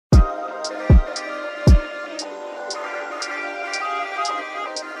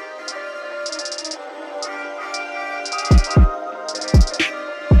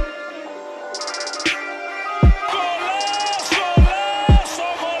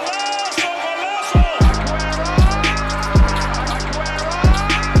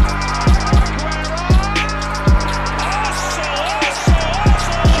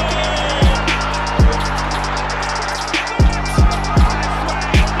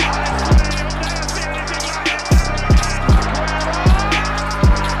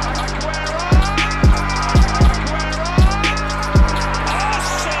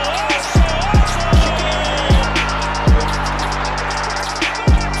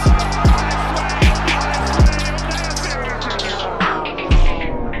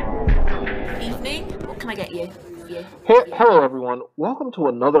Hello, everyone. Welcome to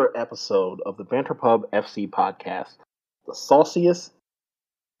another episode of the Banter Pub FC podcast, the sauciest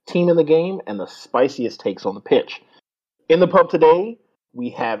team in the game and the spiciest takes on the pitch. In the pub today, we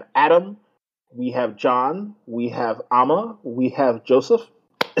have Adam, we have John, we have Ama, we have Joseph,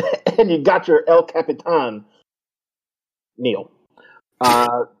 and you got your El Capitan, Neil.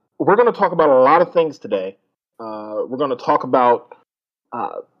 We're going to talk about a lot of things today. We're going to talk about...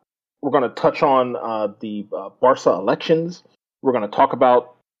 We're going to touch on the Barca elections. We're going to talk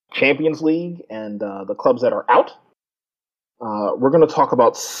about Champions League and the clubs that are out. We're going to talk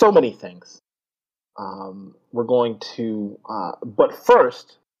about so many things. We're going to, but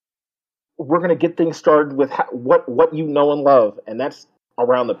first, we're going to get things started with what you know and love, and that's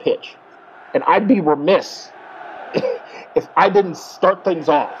around the pitch. And I'd be remiss if I didn't start things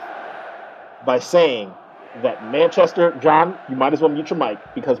off by saying that Manchester, John, you might as well mute your mic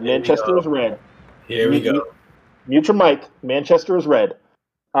because Manchester is red. Here we go. Mute your mic. Manchester is red.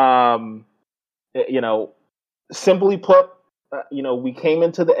 Simply put, we came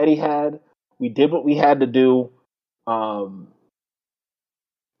into the Etihad. We did what we had to do.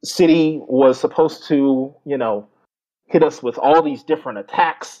 City was supposed to, hit us with all these different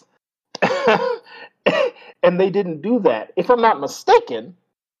attacks. And they didn't do that. If I'm not mistaken,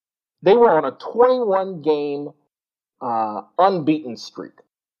 they were on a 21-game unbeaten streak.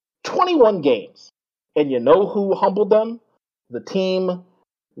 21 games. And you know who humbled them? The team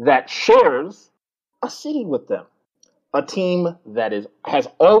that shares a city with them. A team that has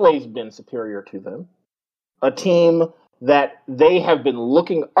always been superior to them. A team that they have been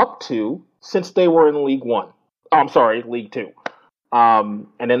looking up to since they were in League 1. League 2. And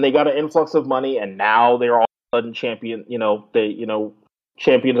then they got an influx of money, and now they're all of a sudden champion,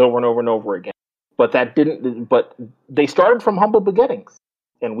 champions over and over and over again. But they started from humble beginnings,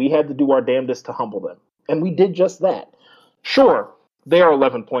 and we had to do our damnedest to humble them. And we did just that. Sure, they are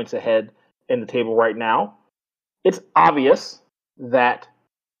 11 points ahead in the table right now. It's obvious that,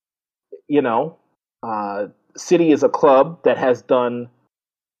 City is a club that has done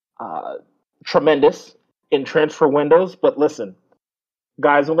tremendous in transfer windows. But listen,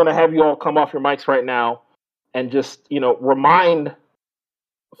 guys, I'm going to have you all come off your mics right now and just, remind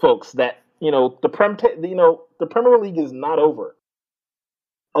folks that the Premier League is not over.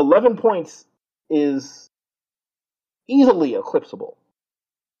 11 points is easily eclipsable,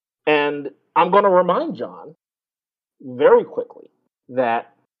 and I'm going to remind John very quickly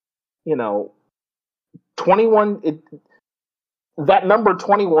that 21. That number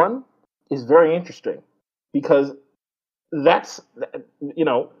 21 is very interesting because that's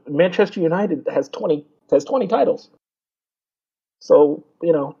Manchester United has 20 titles. So,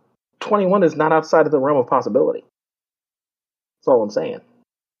 21 is not outside of the realm of possibility. That's all I'm saying.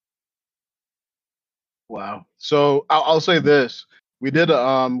 Wow. So I'll say this. We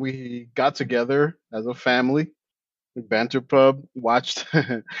got together as a family, Banter Pub, watched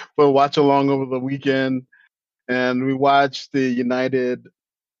watch along over the weekend, and we watched the United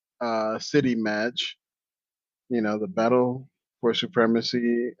City match, the battle for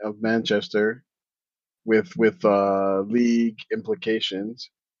supremacy of Manchester with league implications.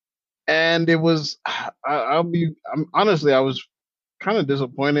 And it was, honestly, I was kind of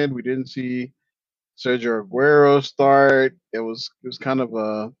disappointed we didn't see Sergio Aguero start. It was kind of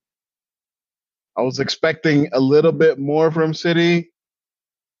I was expecting a little bit more from City.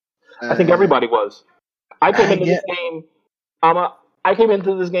 I think everybody was. I came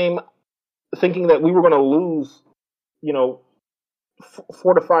into this game thinking that we were going to lose,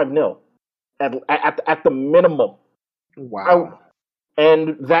 4 to 5-0 at the minimum. Wow.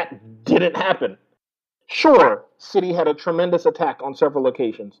 And that didn't happen. Sure, City had a tremendous attack on several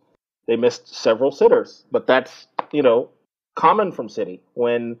occasions. They missed several sitters, but that's, common from City.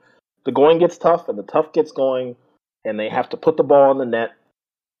 When the going gets tough and the tough gets going and they have to put the ball in the net,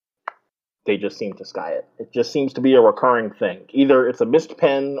 they just seem to sky it. It just seems to be a recurring thing. Either it's a missed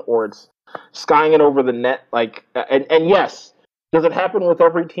pen or it's skying it over the net. Like, and yes, does it happen with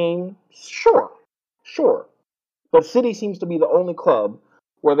every team? Sure. But City seems to be the only club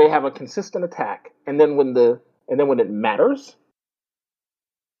where they have a consistent attack, and then when it matters,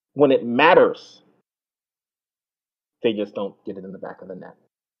 they just don't get it in the back of the net.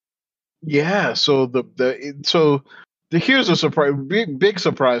 Yeah. So here's a surprise. Big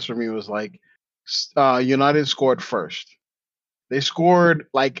surprise for me was like United scored first. They scored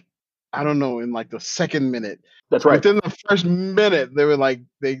like I don't know in like the second minute. That's right. Within the first minute, they were like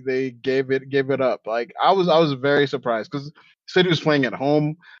they gave it up. Like I was very surprised because City was playing at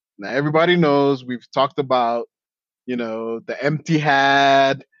home. Now everybody knows we've talked about the empty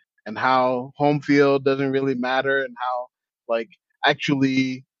had and how home field doesn't really matter and how like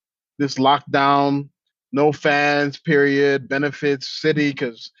actually this lockdown, no fans period benefits City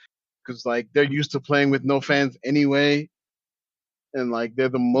because like they're used to playing with no fans anyway and like they're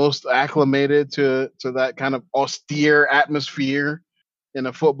the most acclimated to that kind of austere atmosphere in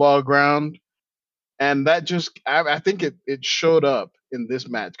a football ground. And that just I think it showed up in this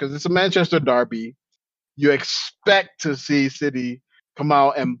match because it's a Manchester derby. You expect to see City come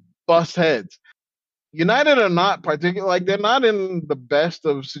out and bust heads. United are not particular like they're not in the best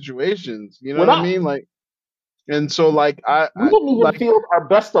of situations. You know We're what I not. mean? Like and so like We didn't even like field our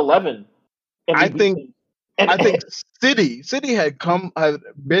best 11, and we I beat think them. And I think City had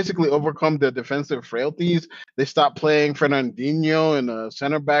basically overcome their defensive frailties. They stopped playing Fernandinho in a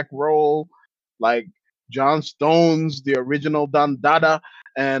center back role, like John Stones, the original Don Dada,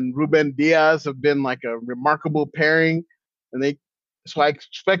 and Ruben Diaz have been like a remarkable pairing, and so I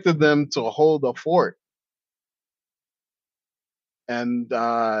expected them to hold a fort, and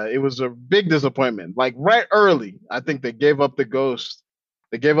it was a big disappointment. Like right early, I think they gave up the ghost.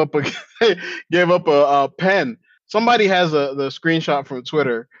 They gave up a gave up a pen. Somebody has the screenshot from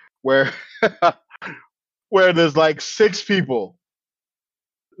Twitter where where there's like six people,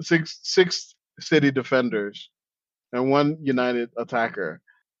 six City defenders, and one United attacker,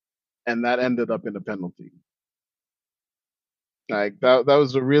 and that ended up in a penalty. Like that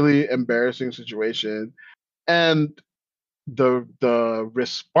was a really embarrassing situation, and the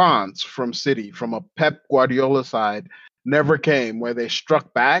response from City, from a Pep Guardiola side, never came where they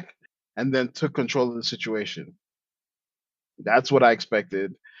struck back and then took control of the situation. That's what I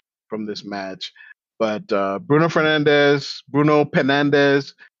expected from this match. But Bruno Fernandes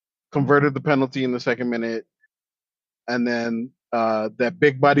converted the penalty in the second minute, and then that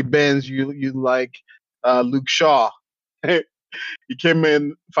big body Benz you like Luke Shaw. He came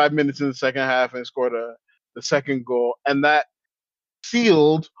in 5 minutes in the second half and scored the second goal, and that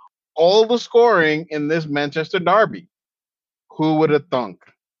sealed all the scoring in this Manchester derby. Who would have thunk?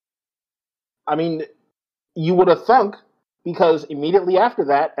 I mean, you would have thunk because immediately after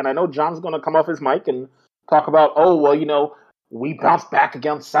that, and I know John's going to come off his mic and talk about, oh well, we bounced back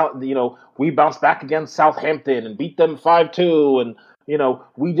against Southampton and beat them 5-2, and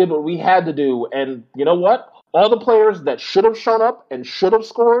we did what we had to do, and you know what? All the players that should have shown up and should have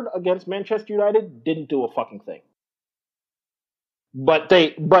scored against Manchester United didn't do a fucking thing. But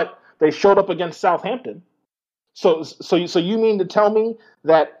they showed up against Southampton. So you mean to tell me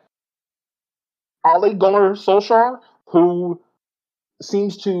that Ole Gunnar Solskjaer, who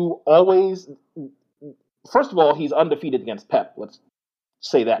seems to always, first of all, he's undefeated against Pep. Let's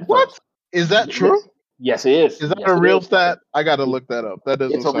say that What? first. Is that true? Yes, it is. Is that yes, a real stat? I got to look that up. That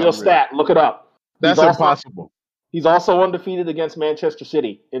doesn't It's a sound real stat. Look it up. That's impossible. He's also undefeated against Manchester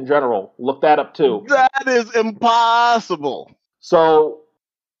City in general. Look that up too. That is impossible. So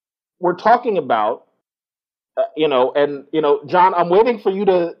we're talking about, John, I'm waiting for you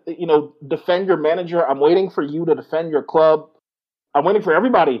to, defend your manager. I'm waiting for you to defend your club. I'm waiting for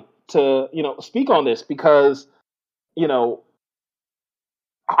everybody to, speak on this because, I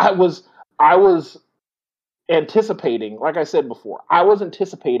was anticipating, like I said before, I was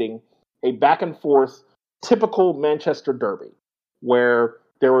anticipating a back and forth typical Manchester derby where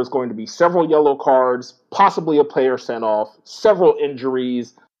there was going to be several yellow cards, possibly a player sent off, several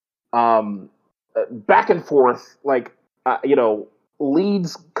injuries, back and forth, like,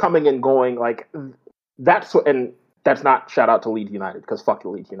 Leeds coming and going, like and that's not shout out to Leeds United because fuck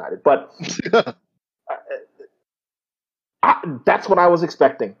you, Leeds United, but that's what I was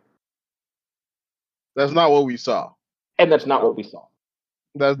expecting. That's not what we saw. And that's not what we saw.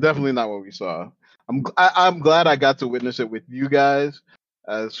 That's definitely not what we saw. I'm glad I got to witness it with you guys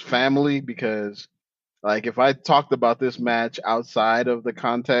as family because, like, if I talked about this match outside of the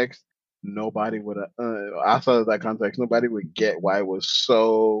context, nobody would outside of that context, nobody would get why it was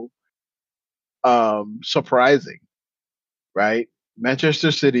so surprising, right?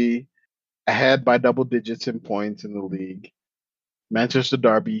 Manchester City ahead by double digits in points in the league. Manchester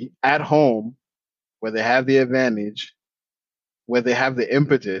Derby at home, where they have the advantage, where they have the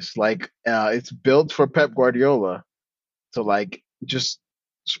impetus. Like it's built for Pep Guardiola to like just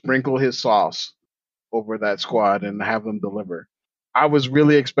sprinkle his sauce over that squad and have them deliver. I was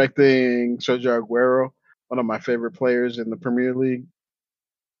really expecting Sergio Aguero, one of my favorite players in the Premier League,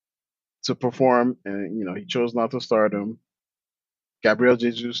 to perform, and he chose not to start him. Gabriel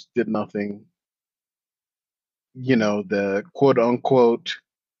Jesus did nothing. The quote unquote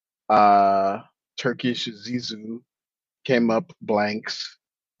Turkish Zizou came up blanks.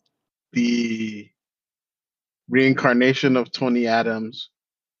 The reincarnation of Tony Adams.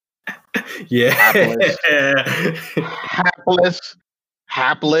 Yeah.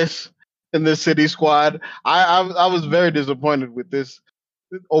 Hapless in the City squad. I was very disappointed with this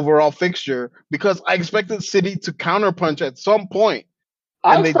overall fixture because I expected City to counterpunch at some point,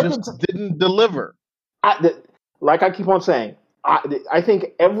 and they just didn't deliver. Like I keep on saying, I think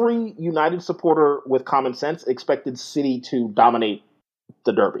every United supporter with common sense expected City to dominate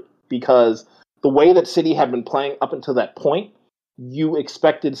the Derby because the way that City had been playing up until that point, you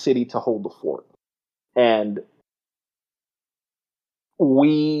expected City to hold the fort. And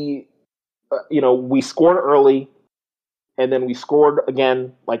we scored early, and then we scored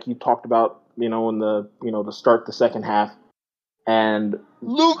again, like you talked about, in the, to start the second half. And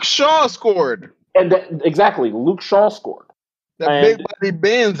Luke Shaw scored. And exactly, Luke Shaw scored. That big body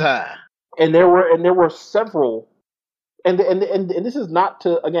bands high. And there were several, and this is not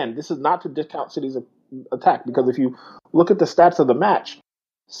to discount City's attack, because if you look at the stats of the match,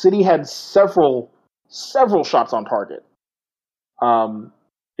 City had several shots on target.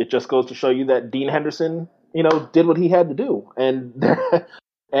 It just goes to show you that Dean Henderson, did what he had to do, and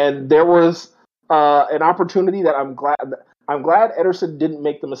there was an opportunity that I'm glad Ederson didn't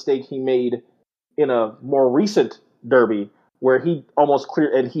make the mistake he made in a more recent derby where he almost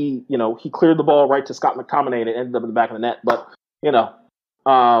cleared, and he cleared the ball right to Scott McTominay and it ended up in the back of the net. But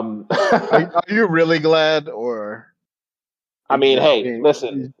are you really glad, or? I mean, hey,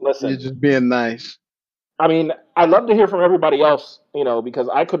 listen. You're just being nice. I mean, I'd love to hear from everybody else, because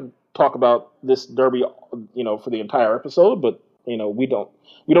I could talk about this derby, for the entire episode, but we don't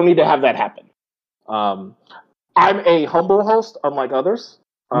need to have that happen. I'm a humble host, unlike others.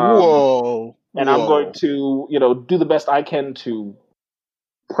 Whoa. And I'm going to, do the best I can to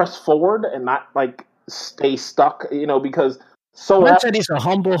press forward and not stay stuck, because Glenn said he's a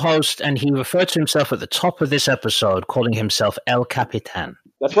humble host, and he referred to himself at the top of this episode, calling himself El Capitan.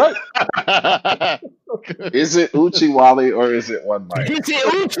 That's right. Is it Uchiwali or is it one mic? Is it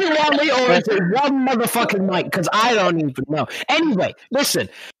Uchiwali or is it one motherfucking mic? Because I don't even know. Anyway, listen,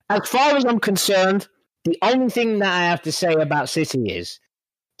 as far as I'm concerned, the only thing that I have to say about City is,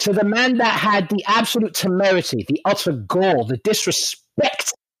 to the man that had the absolute temerity, the utter gall, the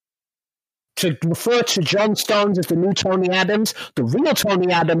disrespect to refer to John Stones as the new Tony Adams, the real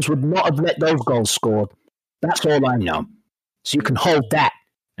Tony Adams would not have let those goals scored. That's all I know. So you can hold that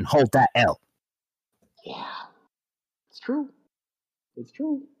and hold that L. Yeah, it's true. It's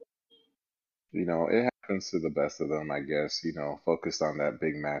true. It happens to the best of them, I guess. Focused on that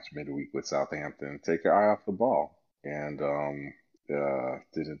big match midweek with Southampton. Take your eye off the ball. And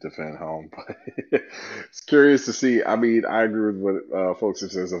didn't defend home, but it's curious to see. I mean, I agree with what folks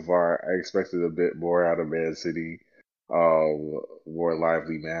have said so far. I expected a bit more out of Man City, more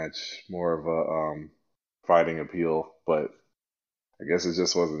lively match, more of a fighting appeal, but I guess it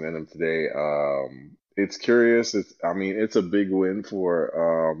just wasn't in them today. It's curious. It's a big win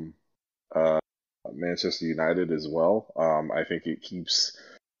for Manchester United as well. I think it keeps.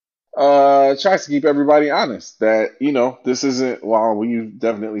 Tries to keep everybody honest that, this isn't, while we've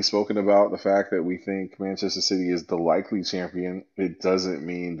definitely spoken about the fact that we think Manchester City is the likely champion, it doesn't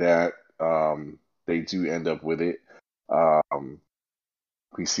mean that they do end up with it.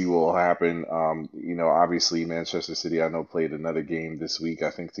 We see what will happen. Obviously Manchester City, I know, played another game this week, I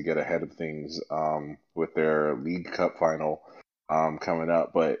think, to get ahead of things with their League Cup final coming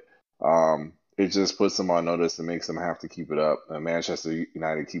up, but it just puts them on notice and makes them have to keep it up. Manchester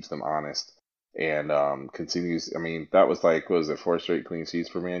United keeps them honest and continues. I mean, that was 4 straight clean sheets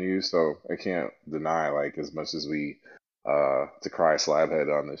for Man U, so I can't deny, as much as we decry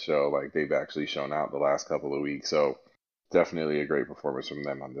Slabhead on this show, they've actually shown out the last couple of weeks. So definitely a great performance from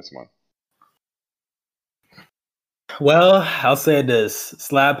them on this one. Well, I'll say this.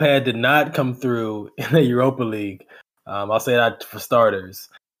 Slabhead did not come through in the Europa League. I'll say that for starters.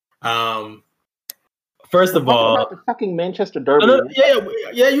 First of all, about the fucking Manchester Derby.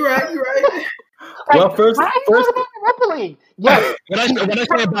 Yeah, you're right. Well, first, why are you talking about Europa League? Yes. When I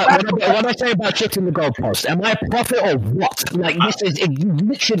say about shifting the goalpost, am I a prophet or what? Like you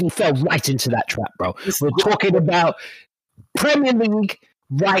literally fell right into that trap, bro. We're talking about Premier League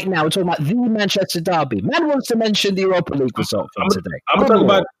right now. We're talking about the Manchester derby. Man wants to mention the Europa League result from today. I'm talking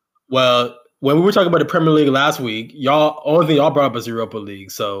about. Well, when we were talking about the Premier League last week, only thing y'all brought up was Europa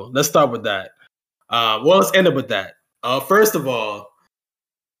League. So let's start with that. Let's end up with that. First of all,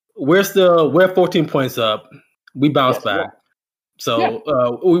 we're 14 points up. We bounced back. Yeah.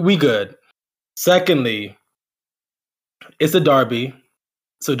 So we good. Secondly, it's a derby.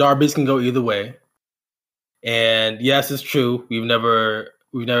 So derbies can go either way. And yes, it's true. We've never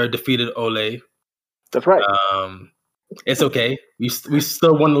defeated Ole. That's right. It's okay. We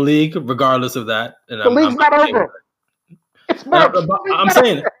still won the league regardless of that. And the league's not over. It's March. I'm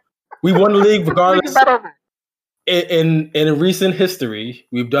saying we won the league regardless. In recent history,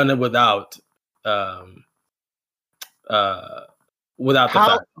 we've done it without the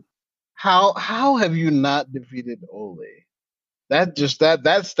fact. How have you not defeated Ole? That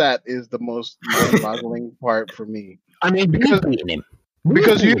stat is the most mind-boggling part for me. I mean, because beating him.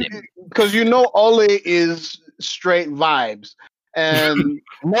 Because you know Ole is straight vibes and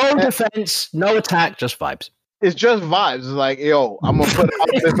no defense, no attack, just vibes. It's just vibes. It's like, yo, I'm gonna put out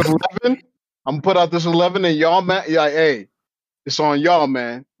this 11. I'm gonna put out this 11, and y'all, man, you're like, hey, it's on y'all,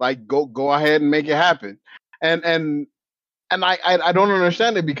 man. Like, go ahead and make it happen. And I don't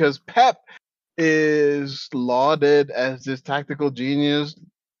understand it because Pep is lauded as this tactical genius,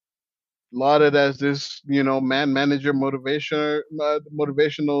 lauded as this, manager,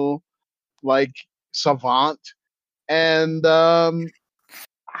 motivational, like savant. And how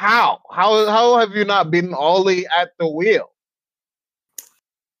have you not been Ole at the wheel?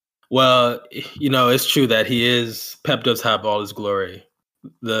 Well, it's true that Pep does have all his glory.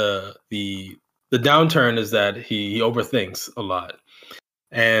 The downturn is that he overthinks a lot.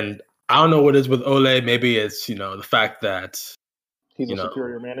 And I don't know what it is with Ole. Maybe it's, the fact that he's a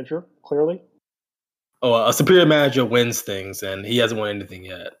superior manager, clearly. Oh, a superior manager wins things, and he hasn't won anything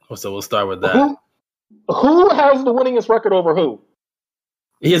yet. So we'll start with that. Who has the winningest record over who?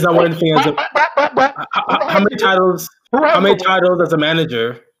 He has not won anything. How many titles? How many titles as a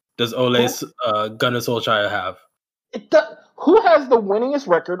manager does Ole Gunnar Solskjaer have? Who has the winningest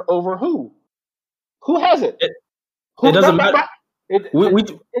record over who? Who has it? It doesn't matter. It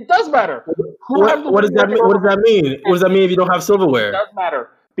does matter. What does that mean? What does that mean? What does that mean if you don't have silverware? It does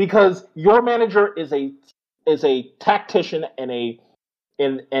matter because your manager is a tactician and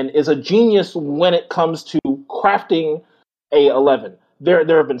is a genius when it comes to crafting a 11.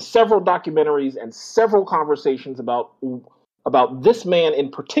 There have been several documentaries and several conversations about this man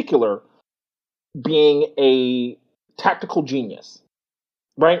in particular being a tactical genius,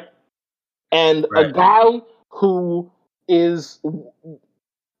 right? And a guy who is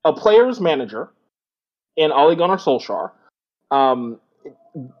a player's manager in Ole Gunnar Solskjaer.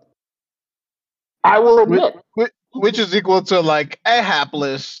 I will admit, which is equal to like a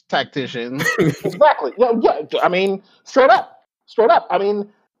hapless tactician. Exactly. Yeah. I mean, straight up. I mean,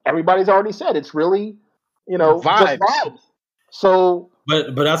 everybody's already said it's really, vibes. So,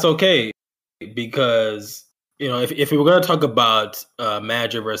 but that's okay because if we were going to talk about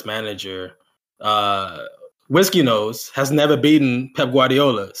manager versus manager, Whiskey Nose has never beaten Pep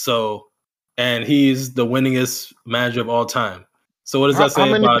Guardiola. So, and he's the winningest manager of all time. So what does that say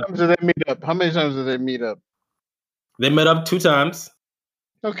about? How many times did they meet up? They met up 2 times.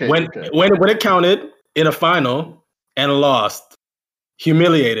 Okay. When it counted in a final and lost,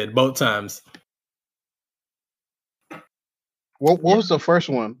 humiliated both times. What was the first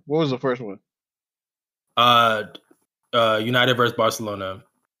one? United versus Barcelona,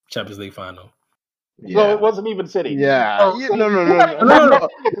 Champions League final. Yeah. So it wasn't even City. Yeah. No.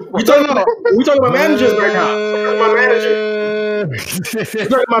 We talking about managers right now. We're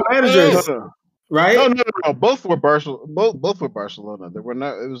talking about managers, right? No. Both were Barcelona. Both were Barcelona. They were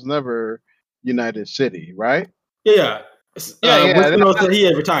not. It was never United City, right? Yeah. He had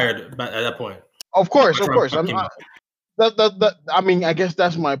retired at that point. Of course. I mean, I guess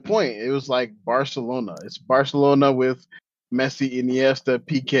that's my point. It was like Barcelona. It's Barcelona with Messi, Iniesta,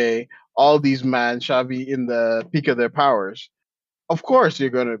 Piqué, all these men, Xavi in the peak of their powers. Of course, you're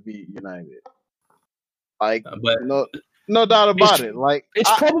gonna be United. Like, no doubt about it. Like,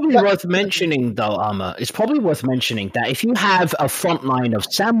 it's probably worth mentioning, though, Arma. It's probably worth mentioning that if you have a front line of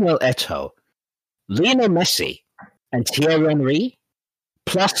Samuel Eto'o, Lionel Messi, and Thierry Henry,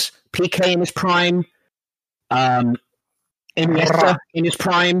 plus Piqué in his prime, Iniesta in his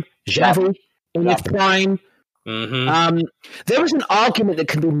prime, Xavi in his prime, Mm-hmm. There is an argument that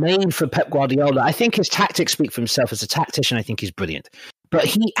can be made for Pep Guardiola. I think his tactics speak for himself. As a tactician, I think he's brilliant. But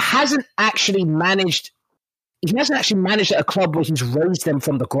he hasn't actually managed at a club where he's raised them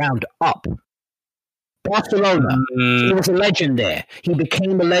from the ground up. Barcelona, he was a legend there. He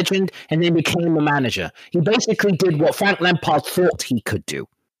became a legend and then became a manager. He basically did what Frank Lampard thought he could do.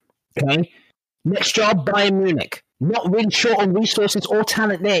 Okay? Next job, Bayern Munich. Not really short on resources or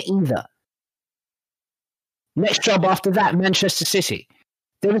talent there either. Next job after that, Manchester City.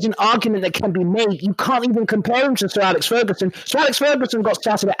 There is an argument that can be made. You can't even compare him to Sir Alex Ferguson. Sir Alex Ferguson got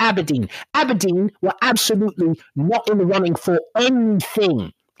started at Aberdeen. Aberdeen were absolutely not in the running for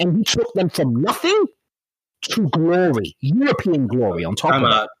anything. And he took them from nothing to glory. European glory on top of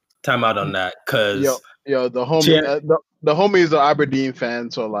that. Time out on that. Because the homie is an Aberdeen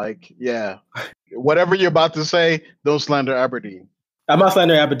fan. So, like, yeah. Whatever you're about to say, don't slander Aberdeen. I'm not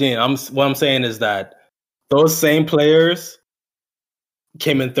slandering Aberdeen. What I'm saying is that those same players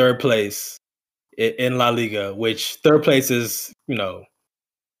came in third place in La Liga, which third place is,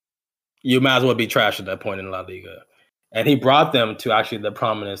 you might as well be trash at that point in La Liga. And he brought them to actually the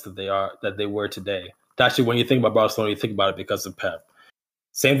prominence that they were today. Actually, when you think about Barcelona, you think about it because of Pep.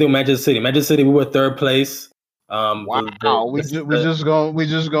 Same thing with Manchester City. Manchester City, we were third place. Wow, we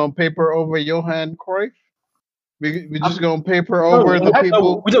just gonna paper over Johan Cruyff. We just gonna paper over the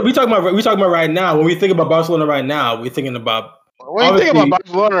people. We talking about right now. When we think about Barcelona right now, we're thinking about. When you think about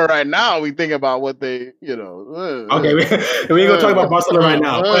Barcelona right now, we think about what they, Okay, we ain't gonna talk about Barcelona right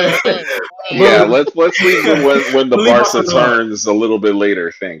now. Yeah, let's leave them when the Barca turns a little bit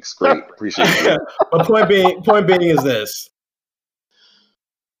later. Thanks, great, appreciate it. But point being is this: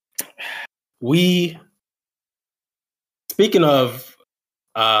 speaking of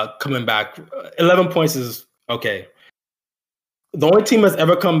coming back, 11 points is okay. The only team that's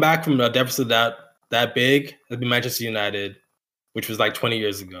ever come back from a deficit that big has been Manchester United, which was like 20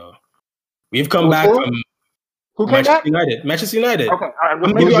 years ago. We've come back from Manchester United. Manchester United. Okay,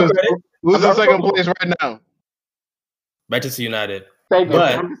 who's in second place right now? Manchester United.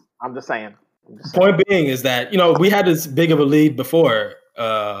 But I'm just saying. Point being is that we had this big of a lead before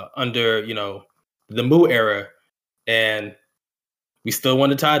under the Moo era, and we still won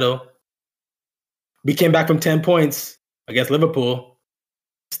the title. We came back from 10 points against Liverpool,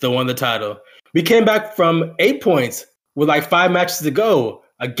 still won the title. We came back from 8 points with like 5 matches to go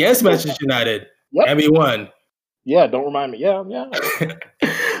against Manchester United, and we won. Yeah, don't remind me. Yeah.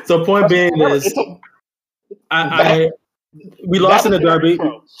 So point being is, we lost in the derby.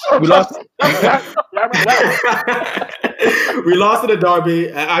 We lost. We lost in the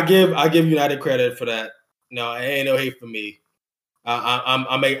derby. I give United credit for that. No, it ain't no hate for me.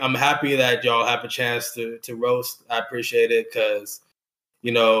 I'm happy that y'all have a chance to roast. I appreciate it because,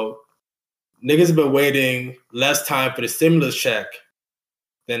 niggas have been waiting less time for the stimulus check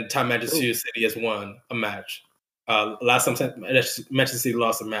than time Manchester City has won a match. Last time Manchester City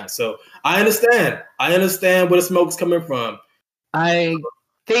lost a match. So I understand. Where the smoke's coming from. I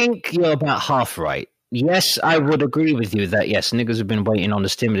think you're about half right. Yes, I would agree with you that, yes, niggas have been waiting on the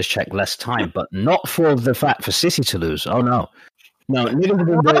stimulus check less time, but not for the fact for City to lose. Oh, no. No, niggas have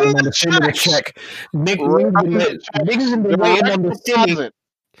been waiting on the stimulus check. Niggas have been waiting on the stimulus.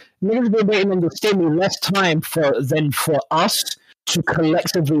 Niggas have been waiting on the stimulus less time than for us to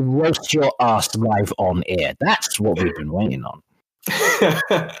collectively roast your ass live on air. That's what we've been waiting on.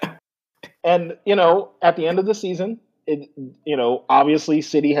 And, at the end of the season, obviously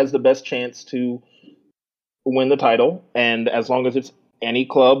City has the best chance to win the title. And as long as it's any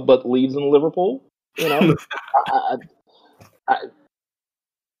club but Leeds and Liverpool,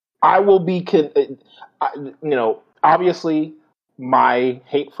 I will be, obviously my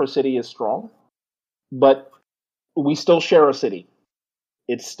hate for City is strong, but we still share a city.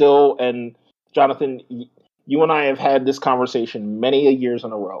 It's still, and Jonathan, you and I have had this conversation many years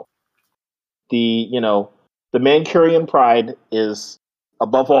in a row. The Mancunian pride is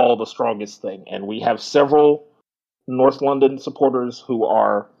above all the strongest thing, and we have several North London supporters who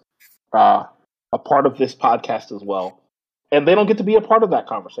are a part of this podcast as well, and they don't get to be a part of that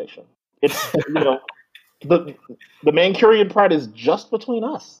conversation. It's the Mancunian pride is just between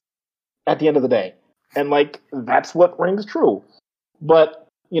us at the end of the day, and that's what rings true. But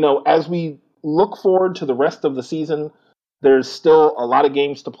as we look forward to the rest of the season, there's still a lot of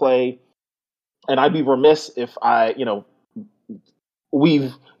games to play. And I'd be remiss if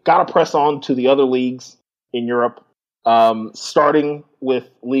we've got to press on to the other leagues in Europe, starting with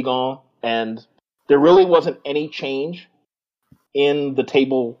Ligue, and there really wasn't any change in the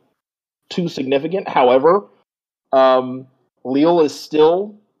table too significant. However, Lille is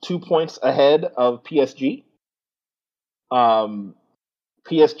still 2 points ahead of PSG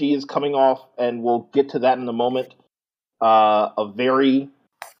PSG is coming off, and we'll get to that in a moment, a very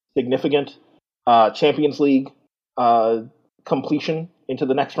significant Champions League completion into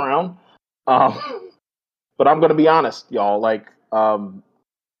the next round. But I'm going to be honest, y'all. Like,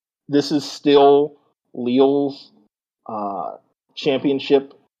 this is still Lille's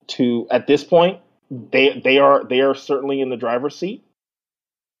championship. At this point, they are certainly in the driver's seat.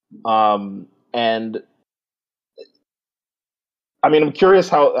 And I mean, I'm curious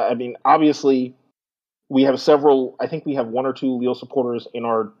how. I mean, obviously, we have several. I think we have one or two Lille supporters in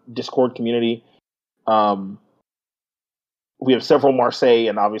our Discord community. We have several Marseille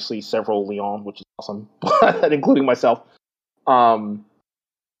and obviously several Lyon, which is awesome, including myself. PSG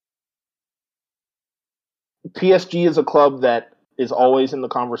is a club that is always in the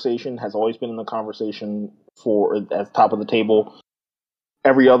conversation, has always been in the conversation for at top of the table.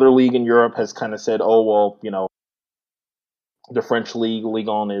 Every other league in Europe has kind of said, "Oh well, you know, the French league, Ligue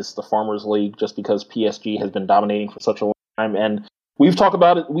 1, is the farmers' league," just because PSG has been dominating for such a long time. And we've talked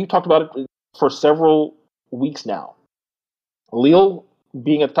about it. We've talked about it for several weeks now. Lille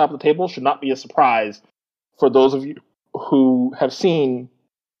being at the top of the table should not be a surprise for those of you who have seen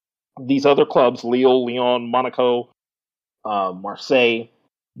these other clubs, Lille, Lyon, Monaco, Marseille,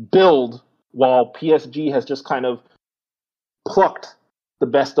 build while PSG has just kind of plucked the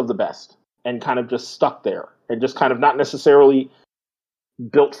best of the best and kind of just stuck there and just kind of not necessarily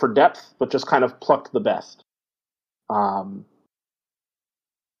built for depth, but just kind of plucked the best. And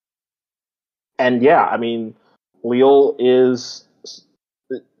yeah, I mean, Lille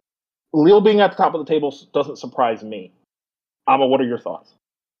being at the top of the table doesn't surprise me. Amma, what are your thoughts?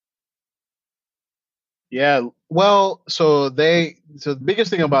 Yeah, well, so the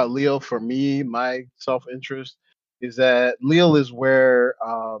biggest thing about Lille for me, my self-interest, is that Lille is where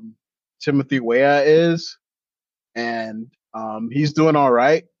Timothy Weah is, and he's doing all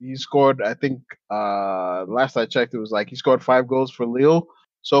right. He scored, I think, last I checked, it was like he scored 5 goals for Lille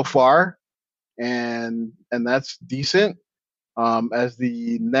so far, and that's decent. As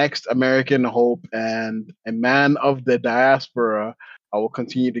the next American hope and a man of the diaspora, I will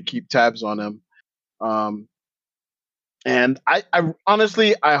continue to keep tabs on him. And I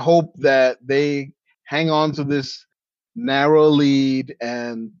honestly, I hope that they hang on to this narrow lead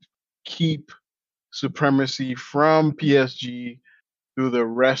and keep supremacy from PSG through the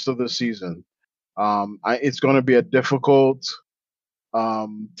rest of the season. It's going to be a difficult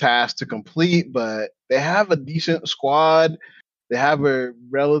task to complete, but they have a decent squad. They have a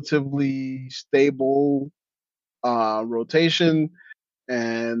relatively stable rotation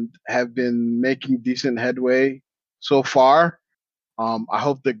and have been making decent headway so far. I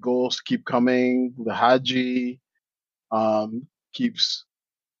hope the goals keep coming. The Haji keeps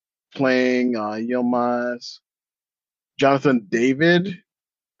playing. Yilmaz, Jonathan David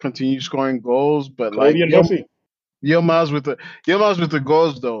continues scoring goals, but like Yilmaz with the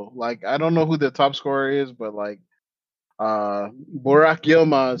goals though. Like I don't know who the top scorer is, but like Burak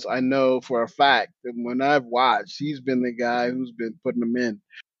Yilmaz, I know for a fact that when I've watched, he's been the guy who's been putting them in.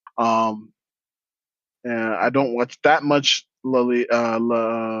 And I don't watch that much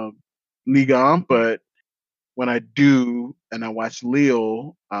Liga, but when I do and I watch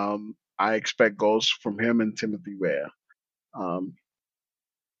Lille, I expect goals from him and Timothy Weah.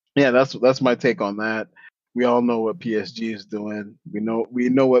 Yeah, that's my take on that. We all know what PSG is doing. We know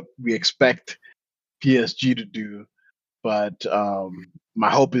what we expect PSG to do. But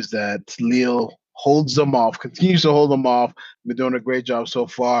my hope is that Lille holds them off, continues to hold them off. Been doing a great job so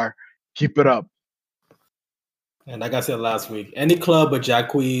far. Keep it up. And like I said last week, any club but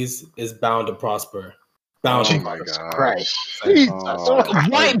Jacques is bound to prosper. Bound Oh to my prosper. God! Christ. Right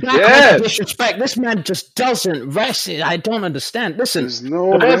back on the disrespect. This man just doesn't rest. I don't understand. Listen, There's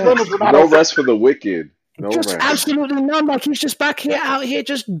no rest for the wicked. No just rest. absolutely none. Like he's just back here, out here,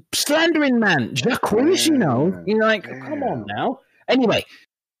 just slandering man. Jacques, you know, you're like, come on now. Anyway,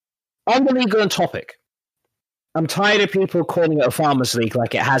 on the Liga topic, I'm tired of people calling it a farmers' league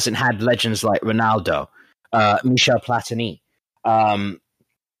like it hasn't had legends like Ronaldo, Michel Platini,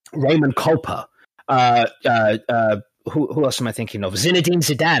 Raymond Kopa. Who else am I thinking of? Zinedine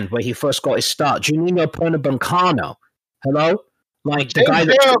Zidane, where he first got his start. Juninho Pernambucano. Hello? Like the guy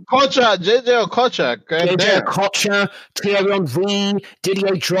JJ Okocha, JJ Okocha, Thierry Henry,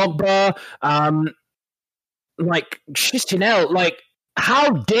 Didier Drogba, like Chistinel, like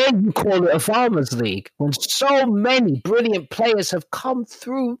how dare you call it a farmers' league when so many brilliant players have come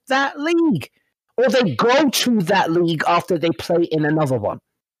through that league, or they go to that league after they play in another one,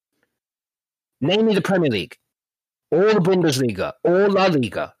 namely the Premier League, or the Bundesliga, or La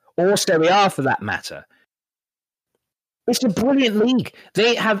Liga, or Serie A for that matter. It's a brilliant league.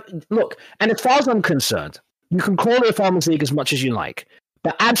 They have, look, and as far as I'm concerned, you can call it a Farmers League as much as you like,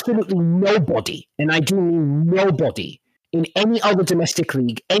 but absolutely nobody, and I do mean nobody, in any other domestic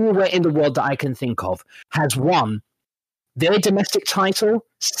league anywhere in the world that I can think of has won their domestic title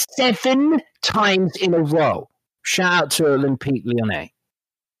 7 times in a row. Shout out to Olympique Lyonnais.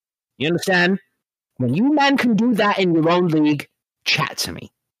 You understand? When you man can do that in your own league, chat to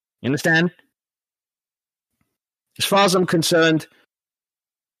me. You understand? As far as I'm concerned,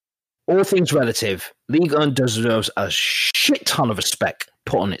 all things relative, Ligue 1 deserves a shit ton of respect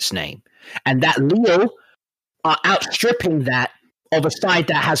put on its name. And that Lille are outstripping that of a side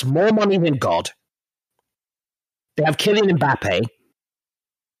that has more money than God. They have Kylian Mbappe.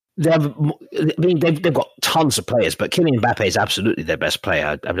 They've got tons of players, but Kylian Mbappe is absolutely their best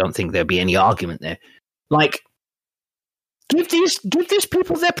player. I don't think there'll be any argument there. Like, give these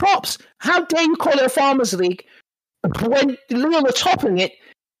people their props. How dare you call it a Farmers League when Lille are topping it,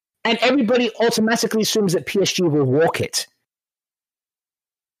 and everybody automatically assumes that PSG will walk it?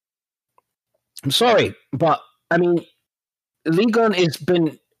 I'm sorry, but I mean, Ligue 1 has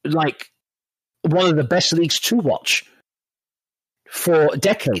been like one of the best leagues to watch for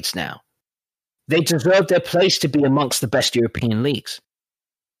decades now. They deserve their place to be amongst the best European leagues.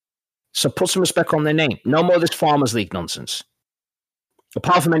 So put some respect on their name. No more of this Farmers League nonsense.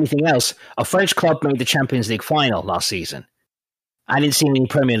 Apart from anything else, a French club made the Champions League final last season. I didn't see any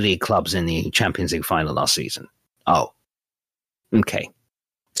Premier League clubs in the Champions League final last season. Oh, okay.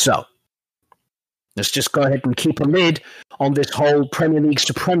 So let's just go ahead and keep a lid on this whole Premier League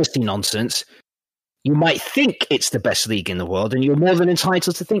supremacy nonsense. You might think it's the best league in the world, and you're more than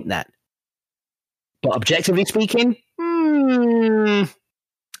entitled to think that. But objectively speaking,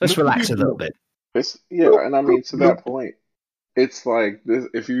 let's relax a little bit. And I mean, to that point, it's like this,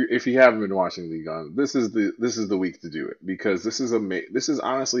 if you haven't been watching Ligue 1, this is the week to do it, because this is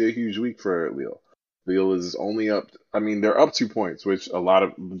honestly a huge week for Lille. Lille is only up. I mean, they're up 2 points, which a lot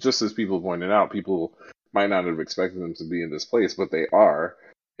of, just as people pointed out, people might not have expected them to be in this place, but they are.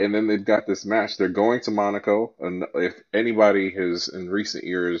 And then they've got this match. They're going to Monaco, and if anybody has in recent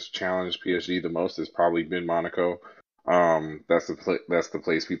years challenged PSG the most, has probably been Monaco. That's the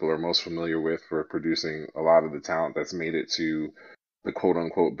place people are most familiar with for producing a lot of the talent that's made it to the quote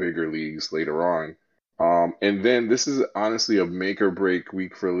unquote bigger leagues later on. And then this is honestly a make or break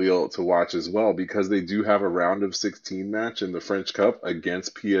week for Lille to watch as well, because they do have a round of 16 match in the French Cup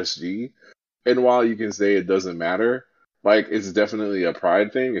against PSG. And while you can say it doesn't matter, like, it's definitely a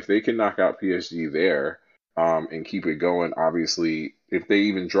pride thing. If they can knock out PSG there, and keep it going, obviously, if they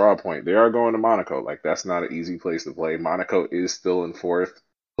even draw a point, they are going to Monaco. Like, that's not an easy place to play. Monaco is still in fourth,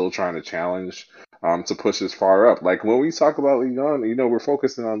 still trying to challenge, to push as far up. Like, when we talk about Lyon, we're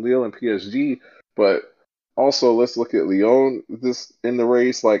focusing on Lille and PSG, but also let's look at Lyon this in the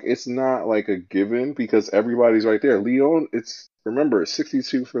race. Like, it's not like a given, because everybody's right there. Lyon, remember,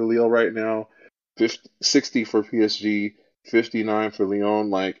 62 for Lille right now, 60 for PSG, 59 for Lyon.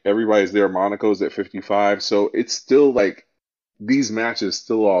 Like, everybody's there. Monaco's at 55. So it's still like, these matches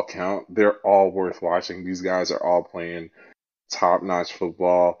still all count. They're all worth watching. These guys are all playing top-notch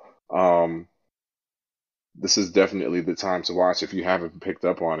football. This is definitely the time to watch, if you haven't picked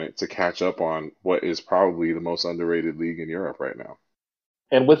up on it, to catch up on what is probably the most underrated league in Europe right now.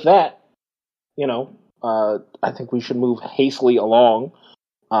 And with that, I think we should move hastily along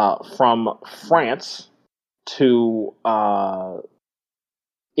from France to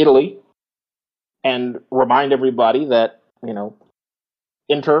Italy, and remind everybody that,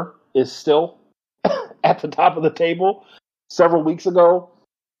 Inter is still at the top of the table. Several weeks ago,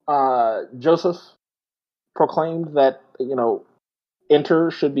 Joseph proclaimed that,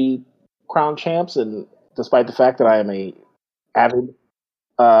 Inter should be crowned champs, and despite the fact that I am a avid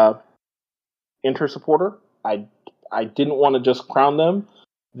Inter supporter, I didn't want to just crown them.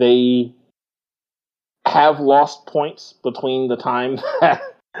 They have lost points between the time that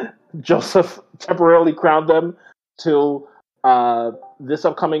Joseph temporarily crowned them to this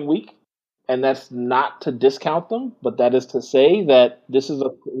upcoming week, and that's not to discount them, but that is to say that this is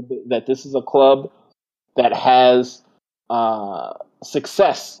a club that has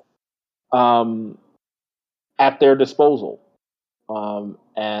success at their disposal,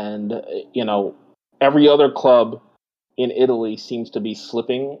 and every other club in Italy seems to be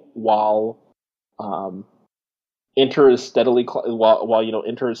slipping, while Inter is steadily while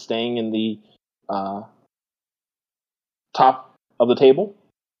Inter is staying in the top of the table,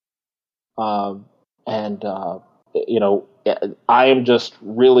 and I am just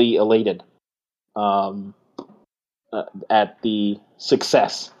really elated at the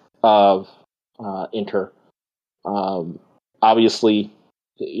success of Inter, Obviously,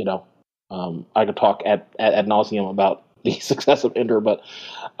 I could talk ad nauseum about the success of Inter, but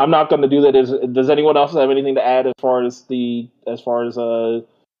I'm not going to do that. Does anyone else have anything to add as far as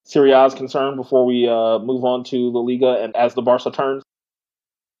Serie A is concerned before we move on to the Liga and As The Barca Turns?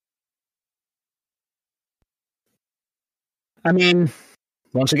 I mean,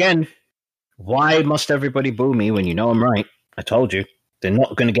 once again, why must everybody boo me when you know I'm right? I told you they're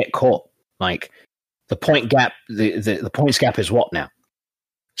not going to get caught. Like the point gap, the points gap is what now?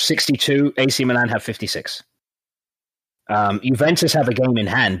 62. AC Milan have 56. Juventus have a game in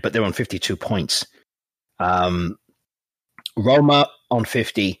hand, but they're on 52 points. Roma on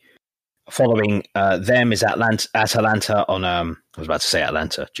 50. Following them is Atalanta on. I was about to say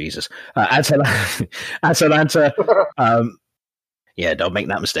Atlanta. Jesus, Atalanta. Yeah, don't make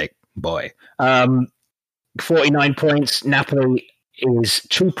that mistake, boy. 49 points. Napoli is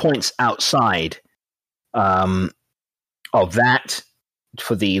 2 points outside of that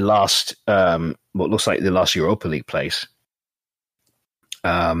for the last, what looks like the last Europa League place.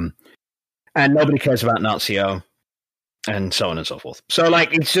 And nobody cares about Lazio, and so on and so forth. So,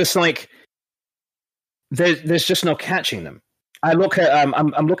 like, it's just like there's just no catching them. I look at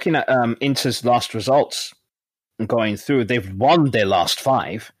I'm looking at Inter's last results and going through. They've won their last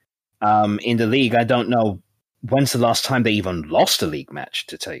 5 in the league. I don't know when's the last time they even lost a league match,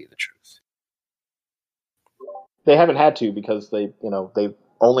 to tell you the truth. They haven't had to because they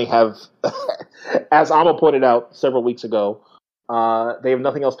only have, as Amma pointed out several weeks ago, they have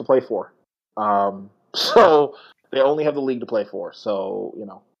nothing else to play for. So they only have the league to play for. So,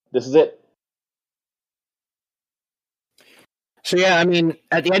 this is it. So yeah, I mean,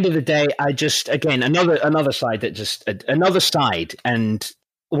 at the end of the day, I just another side another side, and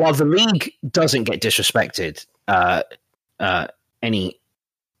while the league doesn't get disrespected, any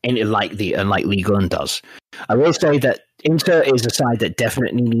like Ligue does, I will say that Inter is a side that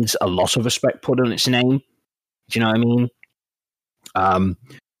definitely needs a lot of respect put on its name. Do you know what I mean?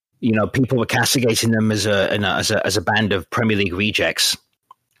 People were castigating them as a band of Premier League rejects.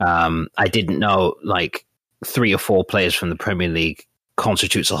 I didn't know 3 or 4 players from the Premier League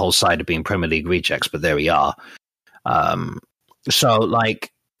constitutes the whole side of being Premier League rejects, but there we are. So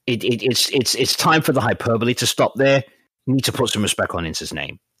it's time for the hyperbole to stop there. You need to put some respect on Inter's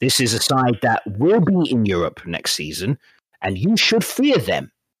name. This is a side that will be in Europe next season, and you should fear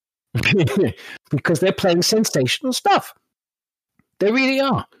them because they're playing sensational stuff. They really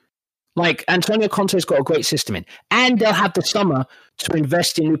are. Like, Antonio Conte's got a great system in, and they'll have the summer to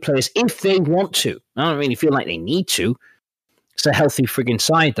invest in new players if they want to. I don't really feel like they need to. It's a healthy friggin'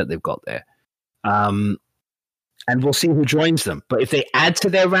 side that they've got there. And we'll see who joins them. But if they add to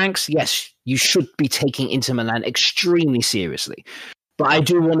their ranks, yes, you should be taking Inter Milan extremely seriously. But I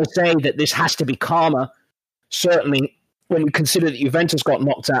do want to say that this has to be calmer, certainly when you consider that Juventus got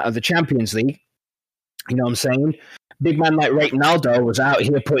knocked out of the Champions League. You know what I'm saying? Big man like Ronaldo was out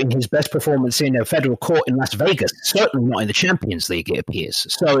here putting his best performance in a federal court in Las Vegas. Certainly not in the Champions League, it appears.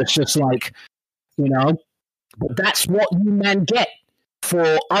 So it's just like, but that's what you men get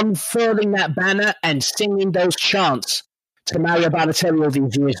for unfurling that banner and singing those chants to Mario Balotelli all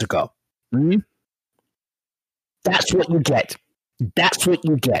these years ago. That's what you get. That's what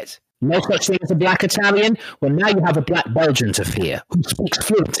you get. No such thing as a black Italian. Well, now you have a black Belgian to fear who speaks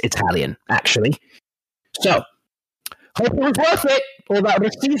fluent Italian, actually. So, hope it was worth it, all that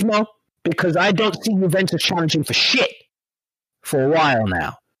Racismo, because I don't see Juventus challenging for shit for a while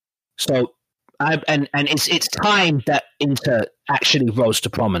now. So, it's time that Inter actually rose to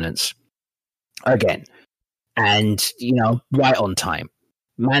prominence again, and right on time.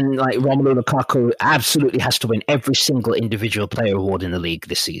 Man like Romelu Lukaku absolutely has to win every single individual player award in the league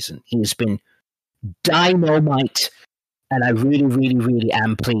this season. He's been dynamite, and I really, really, really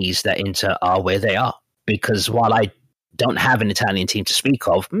am pleased that Inter are where they are. Because while I don't have an Italian team to speak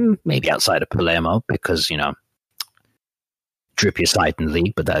of, maybe outside of Palermo, because, drippier side in the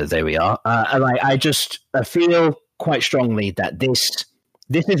league, but there we are. And I feel quite strongly that this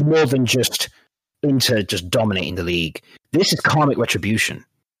is more than just Inter just dominating the league. This is karmic retribution.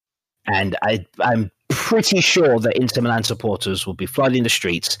 And I'm pretty sure that Inter Milan supporters will be flooding the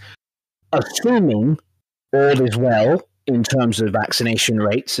streets, assuming all is well in terms of vaccination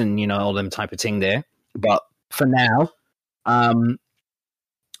rates and, all them type of thing there. But for now,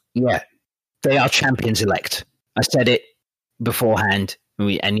 they are champions elect. I said it beforehand,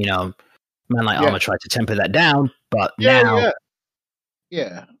 man like Armour tried to temper that down, but now,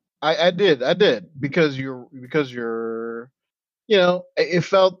 I did because you're, it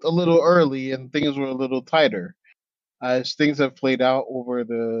felt a little early and things were a little tighter as things have played out over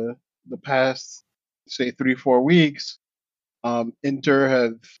the past say 3-4 weeks, Inter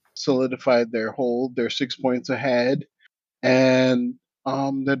have solidified their hold. They're 6 points ahead, and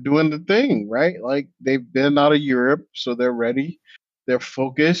they're doing the thing right. Like they've been out of Europe, so they're ready. They're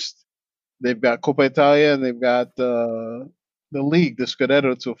focused. They've got Coppa Italia and they've got the league, the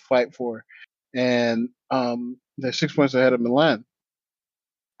Scudetto to fight for, and they're 6 points ahead of Milan.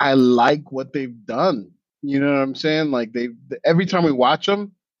 I like what they've done. You know what I'm saying? Like every time we watch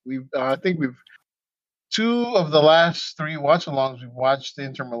them, I think we've 2 of the last 3 watch-alongs we've watched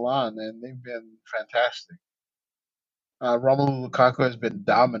Inter Milan, and they've been fantastic. Romelu Lukaku has been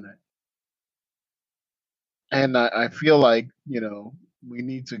dominant, and I feel like we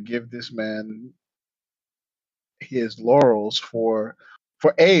need to give this man his laurels for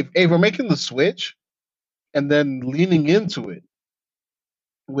for making the switch and then leaning into it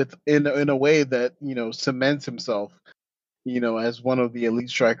in a way that cements himself as one of the elite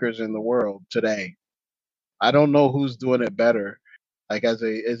strikers in the world today. I don't know who's doing it better. Like as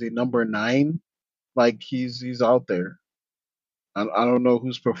a number 9, like he's out there. I don't know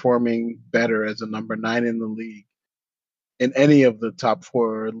who's performing better as a number 9 in the league in any of the top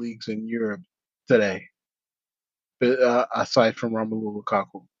 4 leagues in Europe today, aside from Romelu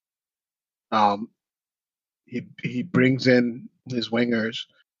Lukaku. He brings in his wingers.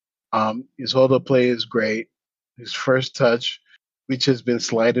 His hold up play is great. His first touch, which has been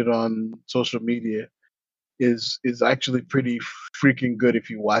slighted on social media, is actually pretty freaking good if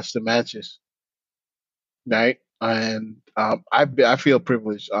you watch the matches, right? And I feel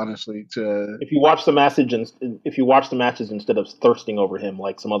privileged, honestly, to If you watch the matches instead of thirsting over him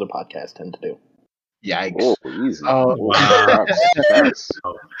like some other podcasts tend to do. yikes. Oh, easy. Wow. Facts.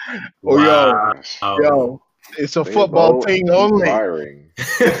 Oh, Gosh. yo, it's a They football both thing keep only. firing.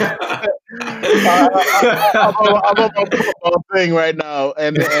 I'm on my football thing right now,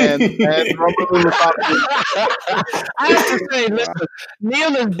 and Romelu Lukaku. I have to say, listen,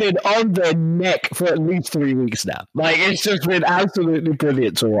 Neil has been on their neck for at least 3 weeks now. Like, it's just been absolutely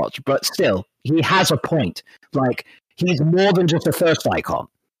brilliant to watch. But still, he has a point. Like, he's more than just a thirst icon.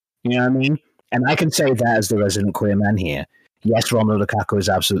 You know what I mean? And I can say that as the resident queer man here. Yes, Romelu Lukaku is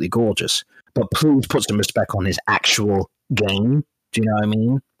absolutely gorgeous, but please put some respect on his actual game. Do you know what I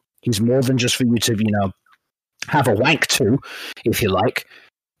mean? He's more than just for you to, have a wank to, if you like.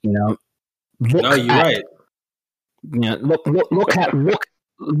 No, you're right. Look at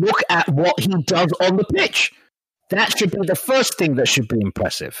what he does on the pitch. That should be the first thing that should be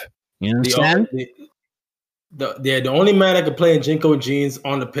impressive. You understand? The only man that can play in Jinko jeans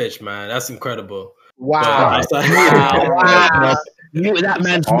on the pitch, man. That's incredible. Wow. Wow. That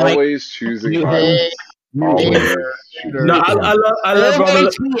man's always choosing violence. Always. No, I love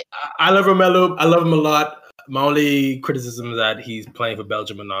Romelu. I love Romelu. I love him a lot. My only criticism is that he's playing for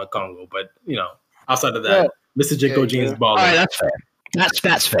Belgium and not Congo. But outside of that, Mr. Jinko jeans balling. All right, that's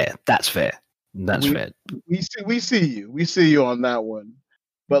fair. That's fair. We see you on that one.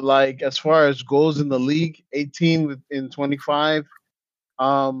 But like as far as goals in the league, 18 in 25,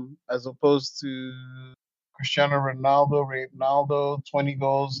 as opposed to Cristiano Ronaldo, 20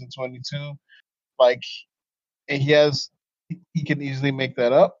 goals in 22. Like, and he can easily make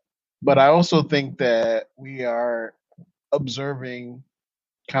that up. But I also think that we are observing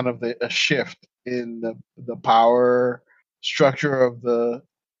kind of a shift in the power structure of the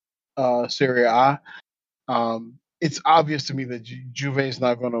Serie A. It's obvious to me that Juve is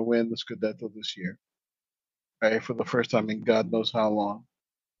not going to win the Scudetto this year, right? For the first time in God knows how long.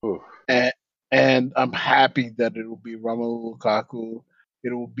 Oof. And I'm happy that it will be Romelu Lukaku.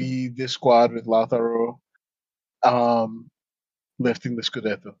 It will be this squad with Lautaro lifting the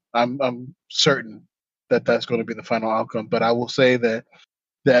Scudetto. I'm certain that that's going to be the final outcome. But I will say that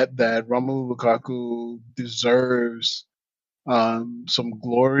Romelu Lukaku deserves some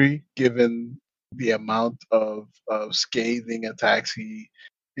glory given the amount of scathing attacks he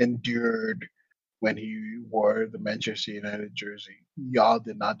endured when he wore the Manchester United jersey. Y'all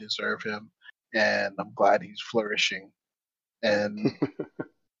did not deserve him, and I'm glad he's flourishing and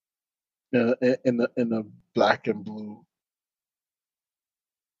in the black and blue.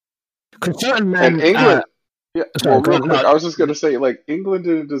 And England. Real quick, I was just gonna say, like, England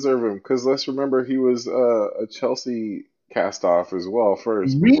didn't deserve him because let's remember he was a Chelsea cast off as well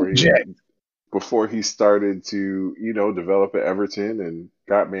first before he started to develop at Everton and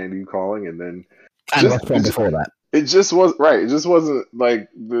got Man U calling, and then and West Brom before that. It just was right. It just wasn't like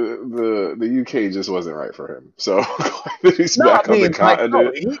the UK just wasn't right for him. So he's back on the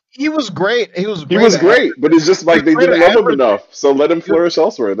continent. He was great. He was He great. was great, but it's just like they didn't love him enough. So let him flourish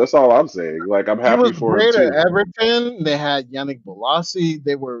elsewhere. That's all I'm saying. Like I'm happy for him too. He was great at Everton. They had Yannick Bolasie.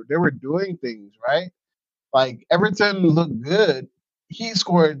 They were doing things right. Like Everton looked good. He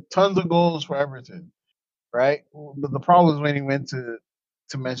scored tons of goals for Everton, right? But the problem is when he went to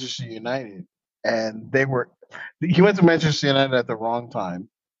Manchester United, and he went to Manchester United at the wrong time,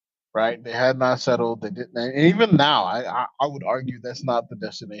 right? They had not settled. They didn't, and even now, I would argue that's not the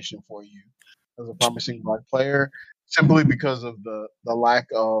destination for you as a promising black player, simply because of the lack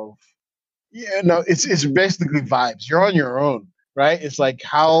of, it's basically vibes. You're on your own, right? It's like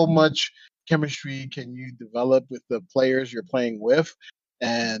how much chemistry can you develop with the players you're playing with,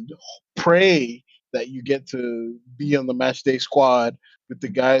 and pray that you get to be on the match day squad with the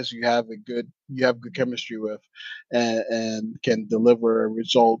guys you have good chemistry with, and can deliver a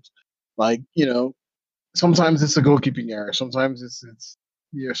result. Like, sometimes it's a goalkeeping error, sometimes it's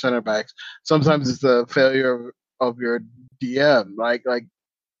your center backs, sometimes it's the failure of your DM. Like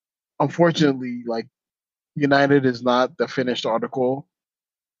unfortunately, like United is not the finished article.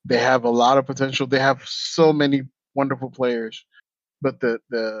 They have a lot of potential. They have so many wonderful players, but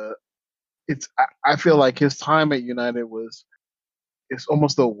I feel like his time at United it's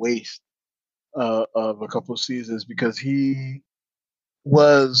almost a waste of a couple of seasons, because he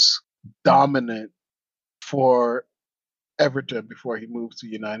was dominant for Everton before he moved to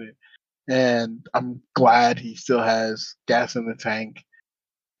United, and I'm glad he still has gas in the tank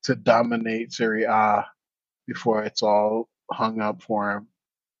to dominate Serie A before it's all hung up for him.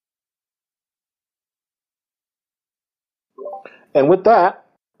 And with that,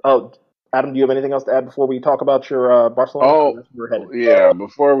 Adam, do you have anything else to add before we talk about your Barcelona? Yeah.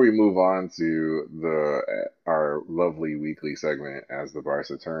 Before we move on to our lovely weekly segment, As the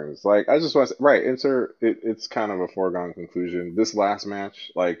Barca Turns, like I just want to say, it's kind of a foregone conclusion. This last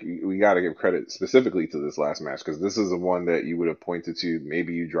match, like we got to give credit specifically to this last match, because this is the one that you would have pointed to.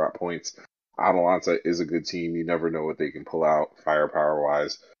 Maybe you drop points. Atalanta is a good team. You never know what they can pull out firepower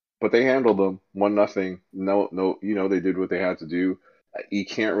wise, but they handled them 1-0. No, they did what they had to do. You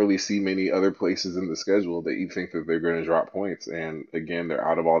can't really see many other places in the schedule that you think that they're going to drop points. And again, they're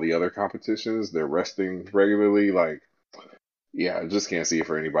out of all the other competitions. They're resting regularly. Like, yeah, I just can't see it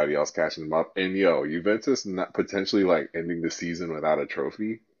for anybody else catching them up. And Juventus not potentially like ending the season without a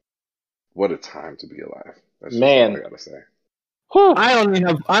trophy. What a time to be alive. That's just all I gotta say. I only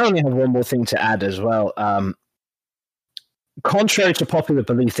have one more thing to add as well. Contrary to popular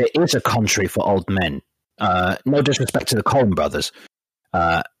belief, there is a country for old men. No disrespect to the Coen brothers.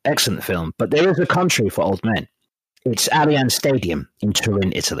 Excellent film, but there is a country for old men. It's Allianz Stadium in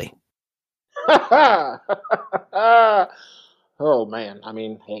Turin, Italy. Oh man, I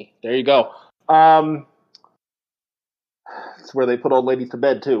mean, hey, there you go. It's where they put old ladies to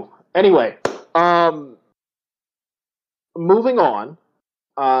bed too. Anyway, moving on.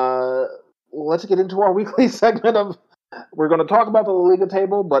 Let's get into our weekly segment of. We're going to talk about the Liga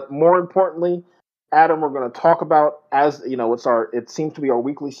table, but more importantly, Adam, we're going to talk about, as you know, it seems to be our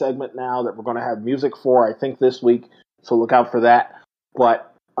weekly segment now that we're going to have music for, I think, this week. So look out for that.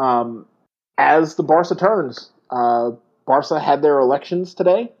 But as the Barca turns, Barca had their elections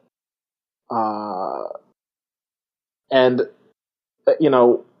today. And,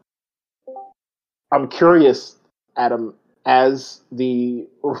 I'm curious, Adam, as the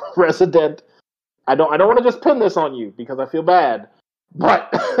resident, I don't want to just pin this on you because I feel bad, but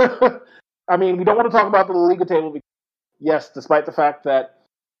I mean, we don't want to talk about the Liga table because, yes, despite the fact that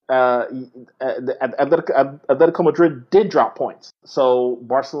Atletico Madrid did drop points, so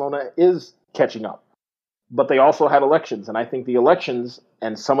Barcelona is catching up. But they also had elections, and I think the elections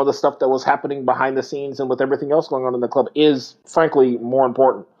and some of the stuff that was happening behind the scenes and with everything else going on in the club is, frankly, more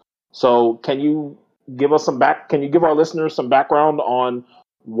important. So, can you give us Can you give our listeners some background on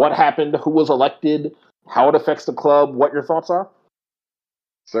what happened, who was elected, how it affects the club, what your thoughts are?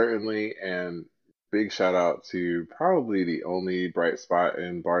 Certainly, and big shout out to probably the only bright spot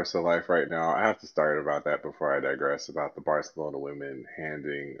in Barca life right now. I have to start about that before I digress about the Barcelona women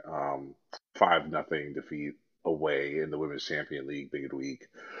handing 5-0 defeat away in the Women's Champions League midweek.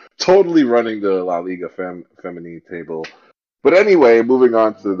 Totally running the La Liga feminine table. But anyway, moving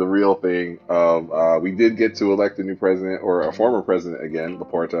on to the real thing of we did get to elect a new president, or a former president again,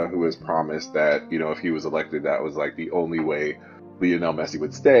 Laporta, who has promised that, if he was elected, that was like the only way Lionel Messi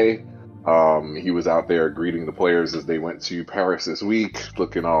would stay. He was out there greeting the players as they went to Paris this week,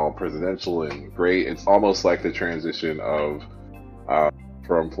 looking all presidential and great. It's almost like the transition of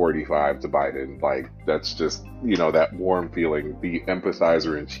from 45 to Biden. Like, that's just, that warm feeling. The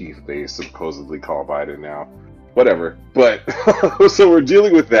empathizer in chief, they supposedly call Biden now. Whatever. But, so we're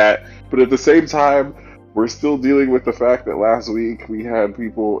dealing with that. But at the same time, we're still dealing with the fact that last week we had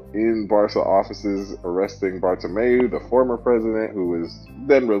people in Barca offices arresting Bartomeu, the former president, who was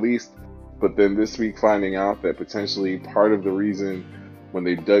then released. But then this week finding out that potentially part of the reason when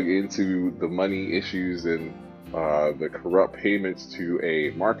they dug into the money issues and the corrupt payments to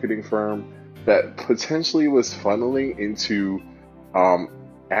a marketing firm that potentially was funneling into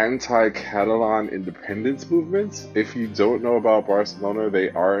anti-Catalan independence movements. If you don't know about Barcelona, they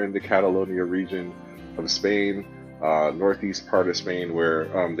are in the Catalonia region of Spain, northeast part of Spain, where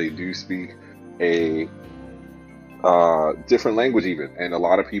they do speak a different language even, and a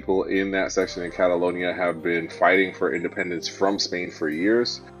lot of people in that section in Catalonia have been fighting for independence from Spain for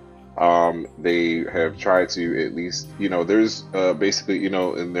years. They have tried to at least, there's basically,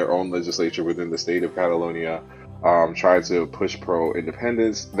 in their own legislature within the state of Catalonia, tried to push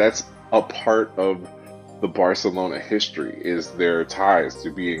pro-independence. That's a part of the Barcelona history, is their ties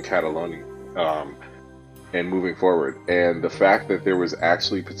to being Catalonia and moving forward. And the fact that there was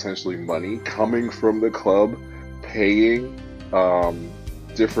actually potentially money coming from the club paying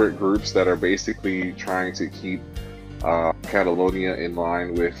different groups that are basically trying to keep Catalonia in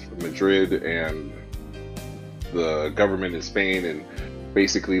line with Madrid and the government in Spain, and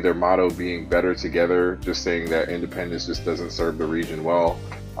basically their motto being better together, just saying that independence just doesn't serve the region well.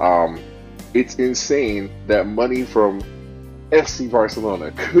 It's insane that money from FC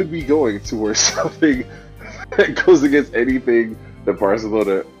Barcelona could be going towards something that goes against anything that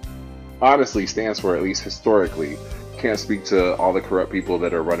Barcelona honestly stands for, at least historically. Can't speak to all the corrupt people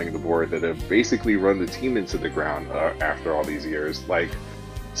that are running the board that have basically run the team into the ground after all these years. Like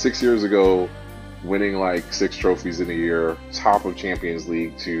 6 years ago, winning like 6 trophies in a year, top of Champions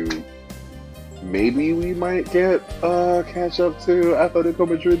League, to maybe we might get catch up to Atletico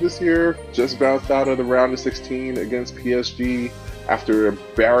Madrid this year. Just bounced out of the round of 16 against PSG after an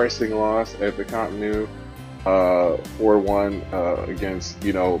embarrassing loss at the Camp Nou, 4-1 against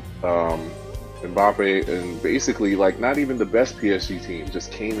Mbappe, and basically like not even the best PSG team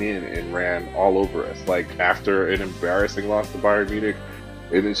just came in and ran all over us, like after an embarrassing loss to Bayern Munich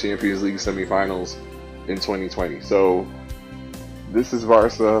in the Champions League semifinals in 2020. So this is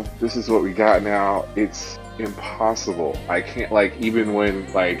Barca. This is what we got now. It's impossible. I can't, like, even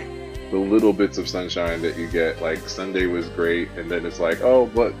when like the little bits of sunshine that you get, like Sunday was great, and then it's like, oh,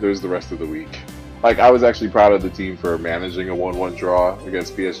 but there's the rest of the week. Like, I was actually proud of the team for managing a 1-1 draw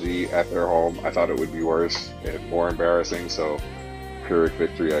against PSG at their home. I thought it would be worse and more embarrassing, so Pyrrhic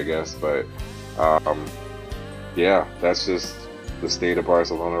victory, I guess. But yeah, that's just the state of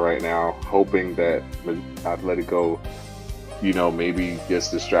Barcelona right now, hoping that Atletico, maybe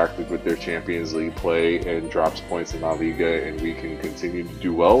gets distracted with their Champions League play and drops points in La Liga, and we can continue to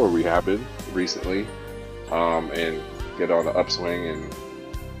do well, where we have been recently, and get on the upswing and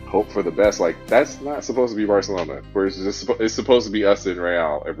hope for the best. Like, that's not supposed to be Barcelona. It's supposed to be us in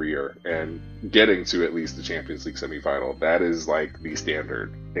Real every year and getting to at least the Champions League semifinal. That is like the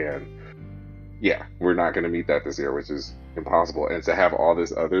standard, and yeah, we're not going to meet that this year, which is impossible. And to have all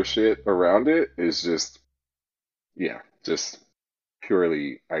this other shit around it is just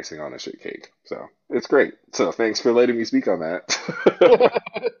purely icing on a shit cake. So it's great. So thanks for letting me speak on that.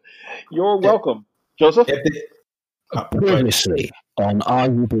 You're welcome, Joseph. Previously on Are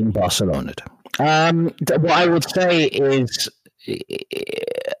You Being Barcelona'd? What I would say is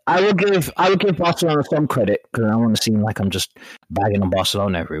I would give Barcelona some credit, because I don't want to seem like I'm just bagging on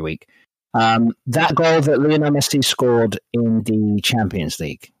Barcelona every week. That goal that Lionel Messi scored in the Champions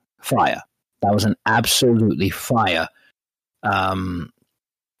League, fire. That was an absolutely fire.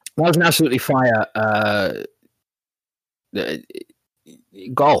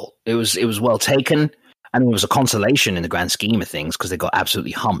 Goal. It was well taken. I mean, it was a consolation in the grand scheme of things because they got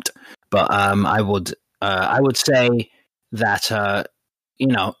absolutely humped. But I would say that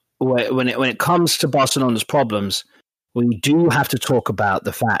when it comes to Barcelona's problems, we do have to talk about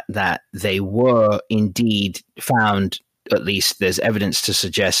the fact that they were indeed found. At least there's evidence to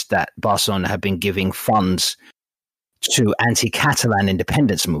suggest that Barcelona have been giving funds to anti-Catalan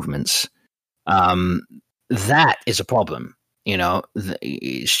independence movements. That is a problem.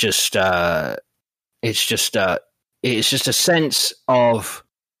 It's just a sense of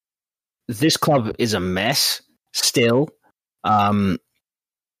this club is a mess still. And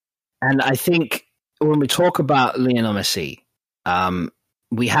I think when we talk about Lionel Messi,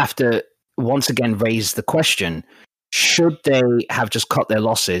 we have to once again raise the question, should they have just cut their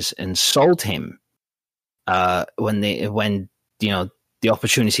losses and sold him when the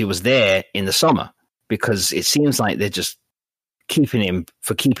opportunity was there in the summer, because it seems like they're just keeping him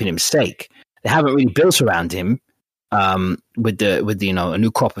for keeping him's sake. They haven't really built around him with the a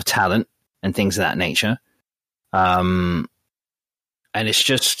new crop of talent and things of that nature. And it's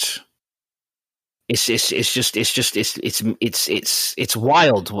just it's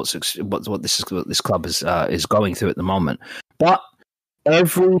wild what this club is going through at the moment. But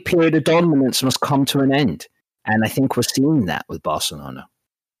every period of dominance must come to an end, and I think we're seeing that with Barcelona.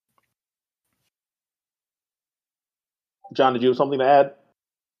 John, did you have something to add?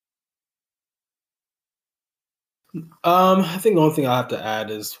 I think the only thing I have to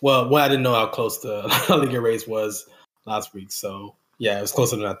add is, well, I didn't know how close the Liga race was last week, so yeah, it was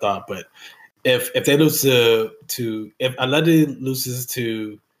closer than I thought. But if they lose if Atleti loses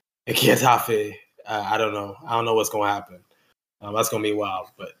to Getafe, I don't know. I don't know what's going to happen. That's going to be wild,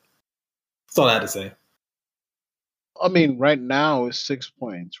 but that's all I had to say. I mean, right now it's 6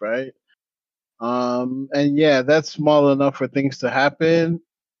 points, right? And yeah, that's small enough for things to happen.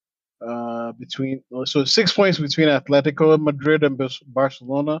 So 6 points between Atletico Madrid and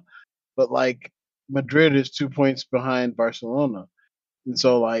Barcelona, but like Madrid is 2 points behind Barcelona, and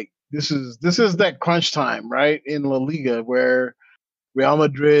so like this is that crunch time, right, in La Liga where Real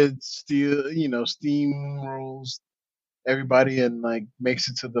Madrid steamrolls everybody and like makes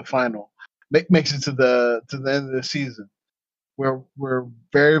it to the final, makes it to the end of the season. We're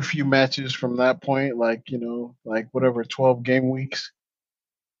very few matches from that point, like whatever 12 game weeks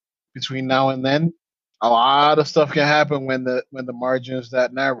between now and then. A lot of stuff can happen when the margin is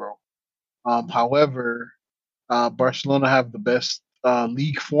that narrow. However, Barcelona have the best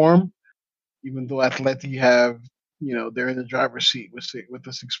league form, even though Atleti have, they're in the driver's seat with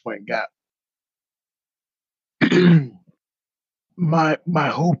the 6 point gap. my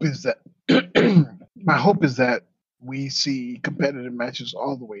hope is that we see competitive matches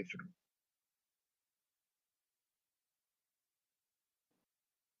all the way through.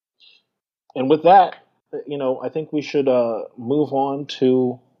 And with that, I think we should move on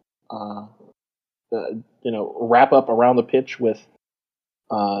to wrap up around the pitch with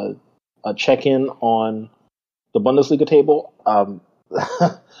a check-in on the Bundesliga table.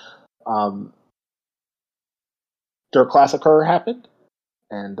 Der Klassiker happened,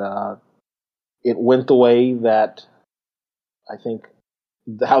 and it went the way that I think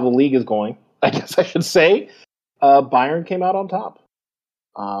how the league is going, I guess I should say. Bayern came out on top.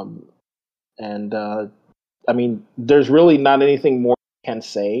 And I mean, there's really not anything more I can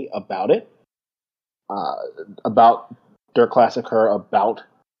say about it, about Der Klassiker, about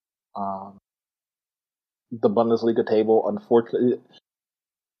the Bundesliga table. Unfortunately,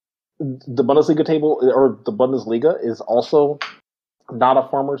 the Bundesliga table, or the Bundesliga, is also not a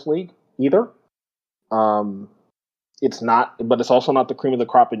farmers' league either. It's not, but it's also not the cream of the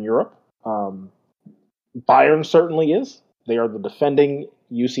crop in Europe. Bayern certainly is. They are the defending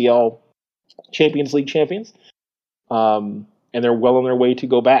UCL Champions League champions, and they're well on their way to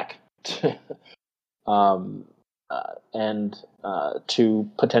go back and to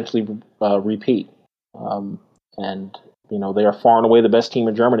potentially repeat. And they are far and away the best team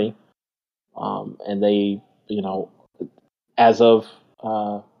in Germany, and they, as of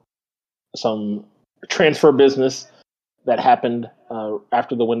some transfer business that happened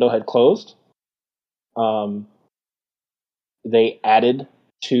after the window had closed, they added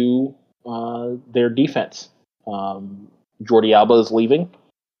to their defense. Jordi Alba is leaving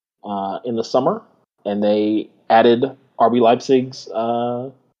in the summer, and they added RB Leipzig's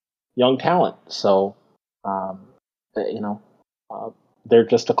young talent. So, they're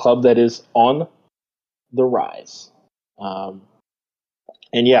just a club that is on the rise. And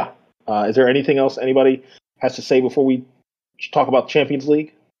yeah, is there anything else anybody has to say before we talk about the Champions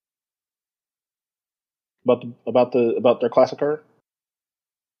League? About their Klassiker?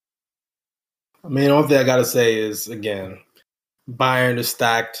 I mean, the only thing I gotta say is, again, Bayern is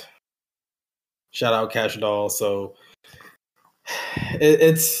stacked. Shout out Cash Doll. So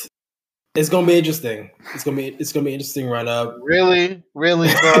it's gonna be interesting. It's gonna be interesting run up. Really, bro.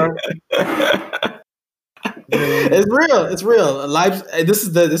 It's real. Leipzig, this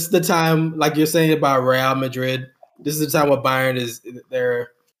is the time, like you're saying about Real Madrid. This is the time where Bayern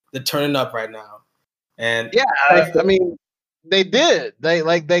they're turning up right now. And yeah, I mean, they did.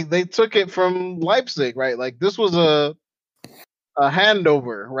 They took it from Leipzig, right? Like this was a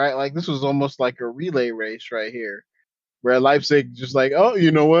handover, right? Like this was almost like a relay race right here, where Leipzig just like, oh,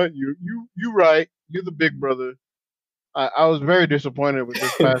 you know what, you right, you're the big brother. I was very disappointed with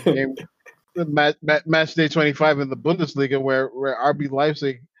this past game, match day 25 in the Bundesliga, where RB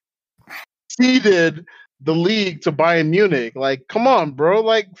Leipzig seeded the league to Bayern Munich. Like, come on, bro.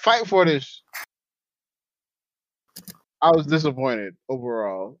 Like, fight for this. I was disappointed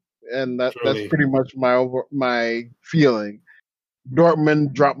overall, and that's Truly. pretty much my feeling.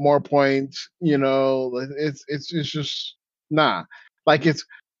 Dortmund dropped more points. It's just nah. Like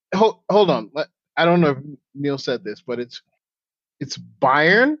hold on. I don't know if Neil said this, but it's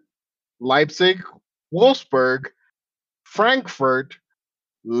Bayern, Leipzig, Wolfsburg, Frankfurt,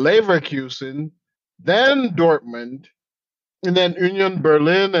 Leverkusen, then Dortmund, and then Union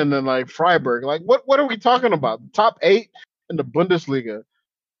Berlin, and then like Freiburg. Like, what are we talking about? The top 8 in the Bundesliga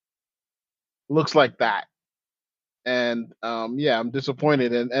looks like that. And I'm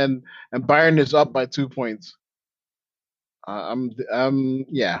disappointed. And Bayern is up by 2 points.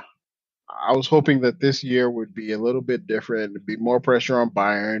 Yeah. I was hoping that this year would be a little bit different, it'd be more pressure on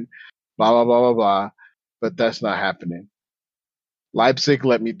Bayern, blah blah blah blah blah. But that's not happening. Leipzig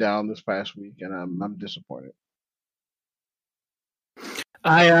let me down this past week, and I'm disappointed.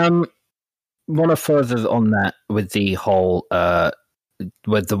 I want to further on that with the whole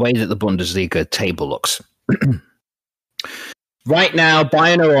with the way that the Bundesliga table looks. Right now,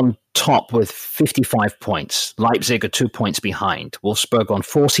 Bayern are on top with 55 points. Leipzig are 2 points behind. Wolfsburg on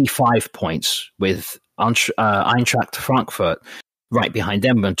 45 points with Eintracht Frankfurt right behind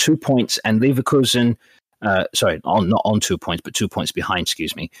them on 2 points, and Leverkusen, not on 2 points, but 2 points behind,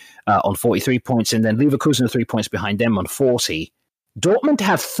 excuse me, on 43 points, and then Leverkusen are 3 points behind them on 40. Dortmund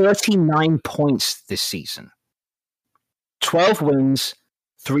have 39 points this season. 12 wins,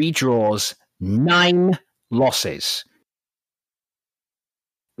 3 draws, 9 losses.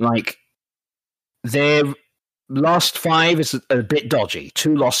 Like, their last 5 is a bit dodgy.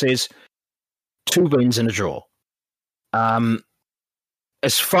 2 losses, 2 wins, and a draw.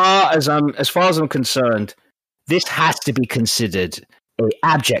 As far as I'm concerned, this has to be considered an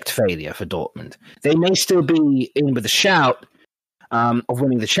abject failure for Dortmund. They may still be in with a shout of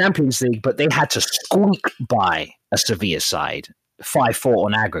winning the Champions League, but they had to squeak by a Sevilla side, 5-4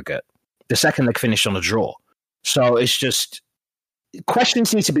 on aggregate. The second leg finished on a draw. So it's just,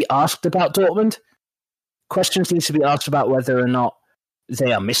 questions need to be asked about Dortmund. Questions need to be asked about whether or not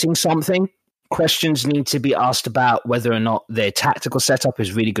they are missing something. Questions need to be asked about whether or not their tactical setup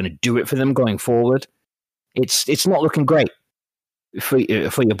is really going to do it for them going forward. It's not looking great for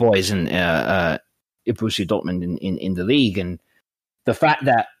your boys in Borussia Dortmund in the league, and the fact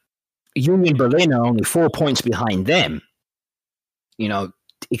that Union Berlin are only 4 points behind them,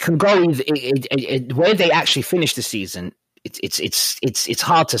 it can go where they actually finish the season. It's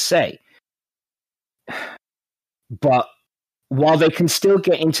hard to say, but while they can still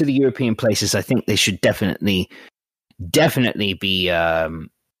get into the European places, I think they should definitely be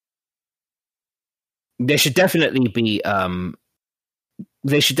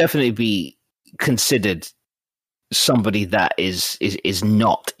considered somebody that is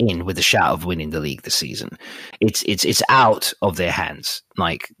not in with a shout of winning the league this season. It's out of their hands.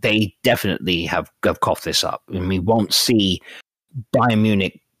 Like, they definitely have coughed this up, and we won't see Bayern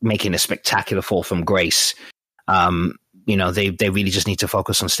Munich making a spectacular fall from grace. They really just need to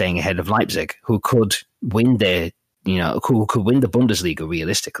focus on staying ahead of Leipzig, who could win who could win the Bundesliga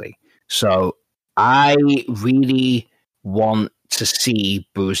realistically. So I really want to see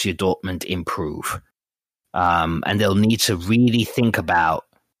Borussia Dortmund improve. And they'll need to really think about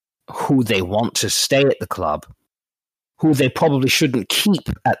who they want to stay at the club, who they probably shouldn't keep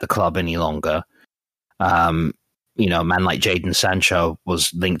at the club any longer. A man like Jadon Sancho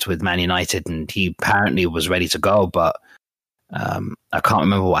was linked with Man United, and he apparently was ready to go, but I can't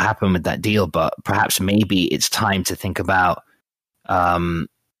remember what happened with that deal. But perhaps maybe it's time to think about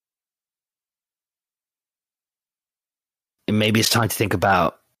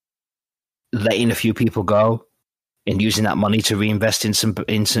letting a few people go and using that money to reinvest into some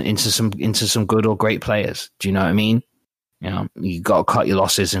good or great players. Do you know what I mean? You got to cut your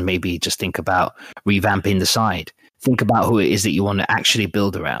losses and maybe just think about revamping the side. Think about who it is that you want to actually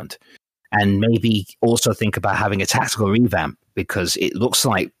build around, and maybe also think about having a tactical revamp, because it looks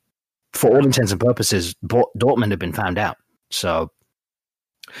like, for all intents and purposes, Dortmund have been found out. So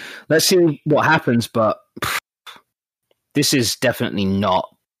let's see what happens. But this is definitely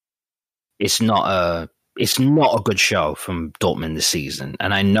not. It's not a good show from Dortmund this season,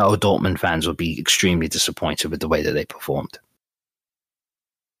 and I know Dortmund fans will be extremely disappointed with the way that they performed.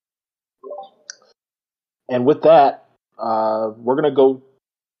 And with that, we're going to go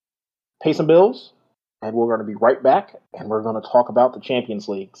pay some bills, and we're going to be right back, and we're going to talk about the Champions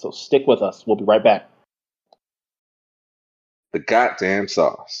League. So stick with us. We'll be right back. The goddamn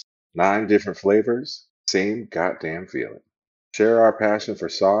sauce. 9 different flavors, same goddamn feeling. Share our passion for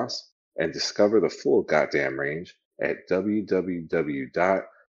sauce and discover the full goddamn range at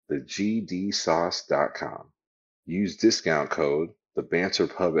www.thegdsauce.com. Use discount code the Banter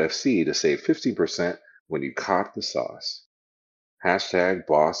Pub FC to save 15% when you cop the sauce. Hashtag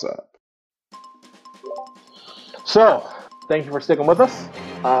boss up. So, thank you for sticking with us.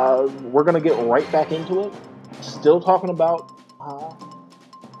 We're going to get right back into it. Still talking about.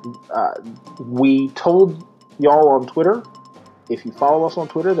 We told y'all on Twitter, if you follow us on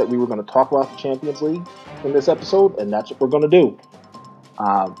Twitter, that we were going to talk about the Champions League in this episode, and that's what we're going to do.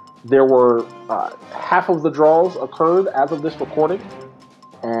 There were half of the draws occurred as of this recording,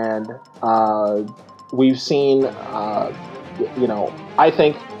 and we've seen, I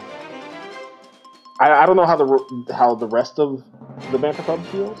think. I don't know how the rest of the Banter Pub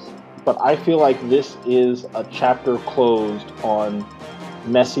feels, but I feel like this is a chapter closed on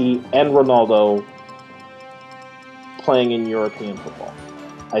Messi and Ronaldo playing in European football.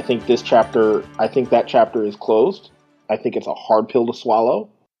 I think that chapter is closed. I think it's a hard pill to swallow.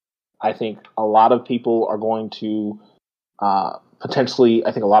 I think a lot of people are going to potentially,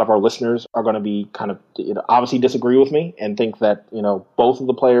 I think a lot of our listeners are going to be kind of, obviously disagree with me and think that, both of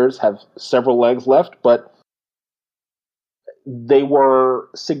the players have several legs left, but they were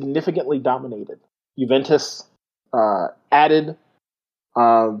significantly dominated. Juventus added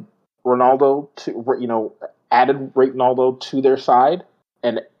Ronaldo to their side,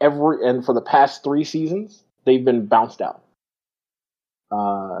 and for the past 3 seasons they've been bounced out.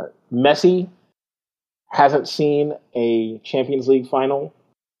 Messi hasn't seen a Champions League final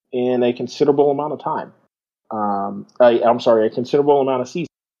in a considerable amount of time. A considerable amount of seasons.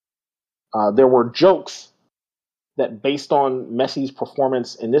 There were jokes that based on Messi's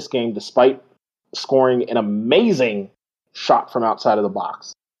performance in this game, despite scoring an amazing shot from outside of the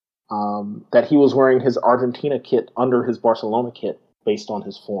box, that he was wearing his Argentina kit under his Barcelona kit based on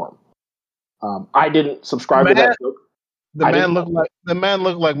his form. I didn't subscribe to that joke. The man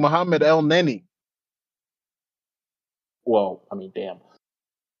looked like Mohamed El Neni. Well, I mean, damn.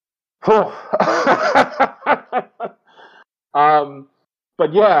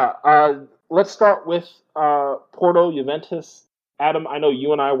 But yeah, let's start with Porto Juventus. Adam, I know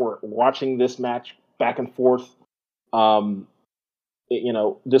you and I were watching this match back and forth.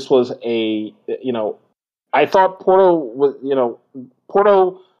 This was I thought Porto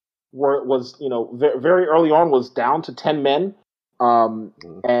was very early on was down to 10 men,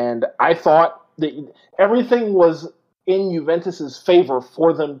 and I thought that everything was in Juventus's favor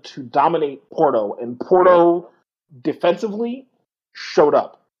for them to dominate Porto, and Porto defensively showed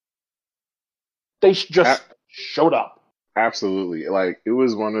up. They just showed up. Absolutely. Like, it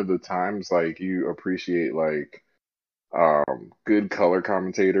was one of the times, like, you appreciate, like, good color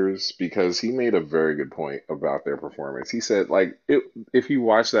commentators, because he made a very good point about their performance. He said, like, if you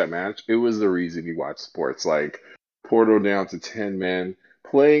watch that match, it was the reason you watch sports. Like, Porto down to 10 men,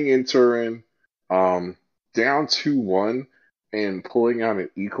 playing in Turin, down 2-1, and pulling out an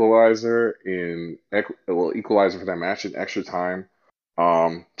equalizer equalizer for that match in extra time.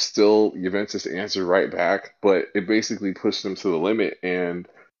 Still, Juventus answered right back, but it basically pushed them to the limit. And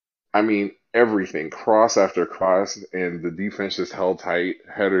I mean, everything, cross after cross, and the defense just held tight,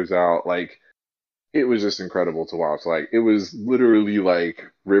 headers out. Like, it was just incredible to watch. Like, it was literally like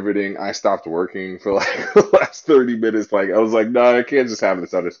riveting. I stopped working for like the last 30 minutes. Like, I was like, no, I can't just have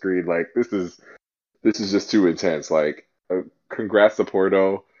this on the screen. Like, this is just too intense. Like, congrats to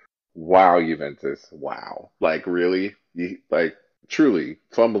Porto. Wow, Juventus. Wow. Like, really? Truly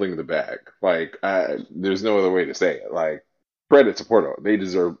fumbling the bag. Like, there's no other way to say it. Like, credit to Porto. They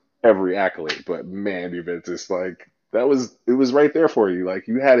deserve every accolade, but man, Juventus, like, it was right there for you. Like,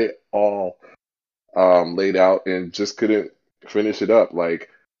 you had it all laid out and just couldn't finish it up. Like,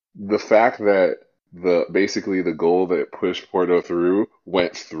 the fact that basically the goal that pushed Porto through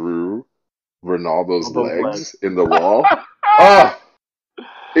went through Ronaldo's legs in the wall.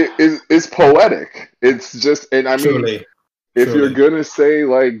 It's poetic. It's just, and I mean, if you're gonna say,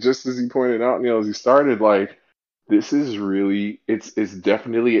 like, just as he pointed out, as he started, like, this is really, it's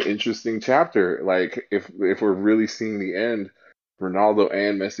definitely an interesting chapter. Like, if we're really seeing the end, Ronaldo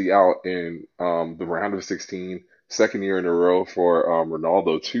and Messi out in the round of 16, second year in a row for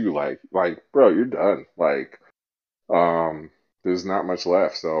Ronaldo too. Like, bro, you're done. Like, there's not much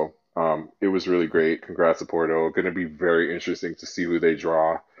left. So it was really great. Congrats to Porto. Going to be very interesting to see who they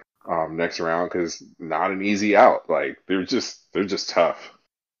draw next round, because not an easy out. Like, they're just tough.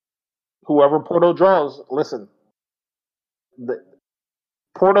 Whoever Porto draws, listen.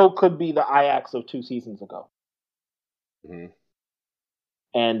 Porto could be the Ajax of 2 seasons ago. Mm-hmm.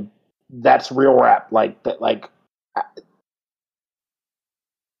 And that's real rap. Like that. Like,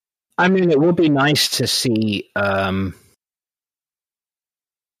 I mean, it would be nice to see how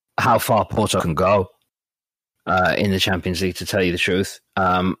far Porto can go in the Champions League, to tell you the truth.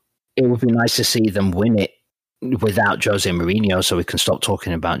 It would be nice to see them win it without Jose Mourinho, so we can stop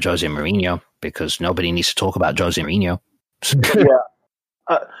talking about Jose Mourinho, because nobody needs to talk about Jose Mourinho. Yeah,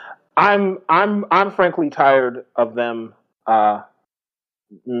 I'm frankly tired of them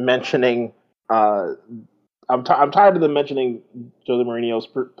mentioning. I'm tired of them mentioning Jose Mourinho's,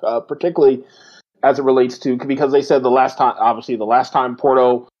 particularly as it relates to, because they said the last time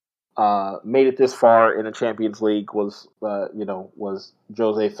Porto made it this far in the Champions League was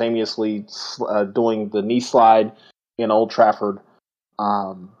Jose famously doing the knee slide in Old Trafford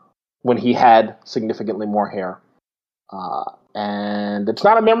when he had significantly more hair, and it's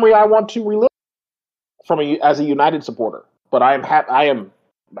not a memory I want to relive as a United supporter. But I am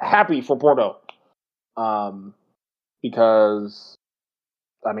happy for Porto, because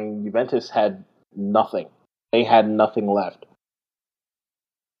I mean Juventus had nothing. They had nothing left.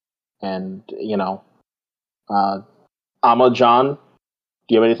 And, Ama John, do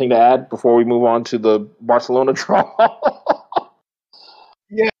you have anything to add before we move on to the Barcelona draw?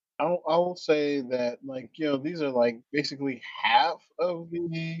 Yeah, I will say that, these are like basically half of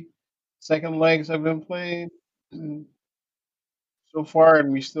the second legs have been played so far,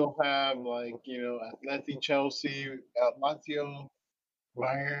 and we still have Atleti, Chelsea, Lazio,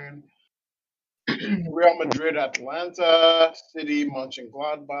 Bayern, Real Madrid, Atlanta, City,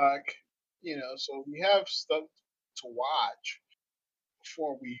 Mönchengladbach. So we have stuff to watch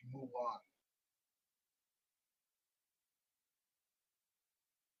before we move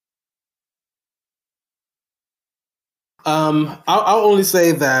on. I'll only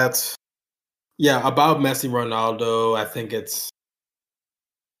say that, about Messi, Ronaldo. I think it's,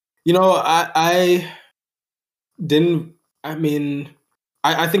 I didn't. I mean,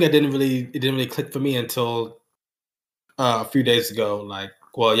 I think it didn't really click for me until a few days ago.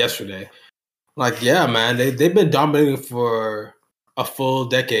 Yesterday. Yeah, man, they've been dominating for a full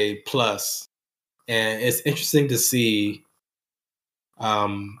decade plus, and it's interesting to see.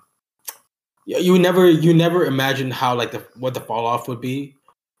 You never imagine how what the fall off would be.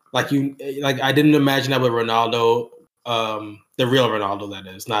 I didn't imagine that with Ronaldo, the real Ronaldo, that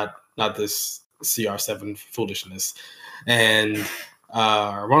is, not this CR7 foolishness, and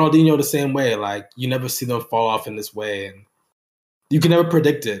Ronaldinho the same way. You never see them fall off in this way, and you can never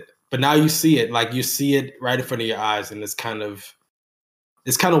predict it. But now you see it, you see it right in front of your eyes, and it's kind of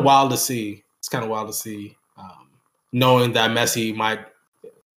wild to see. It's kind of wild to see, knowing that Messi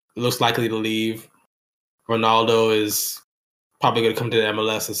looks likely to leave. Ronaldo is probably going to come to the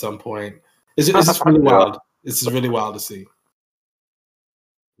MLS at some point. It's just really wild. It's just really wild to see.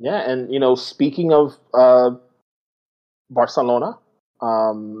 Yeah, and speaking of Barcelona,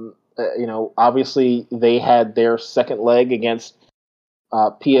 obviously they had their second leg against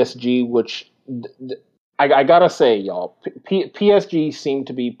PSG, which I gotta say, y'all, PSG seemed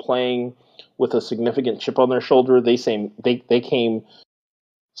to be playing with a significant chip on their shoulder. They came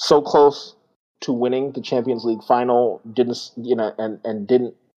so close to winning the Champions League final, didn't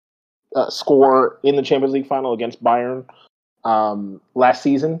score in the Champions League final against Bayern last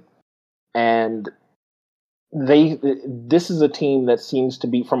season, and this is a team that seems to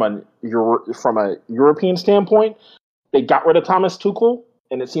be from a European standpoint. They got rid of Thomas Tuchel,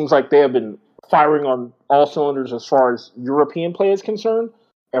 and it seems like they have been firing on all cylinders as far as European play is concerned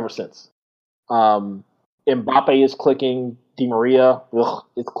ever since. Mbappe is clicking. Di Maria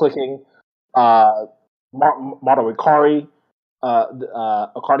is clicking. Mauro Icardi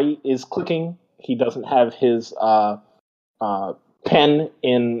is clicking. He doesn't have his pen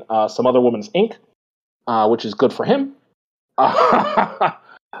in some other woman's ink, which is good for him. Wow.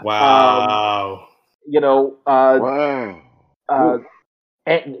 Wow.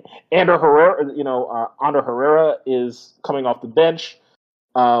 Ander Herrera, Ander Herrera is coming off the bench.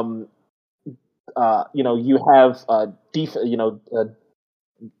 You have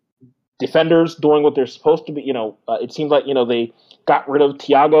defenders doing what they're supposed to be. It seems like they got rid of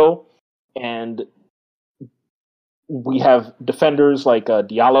Thiago, and we have defenders like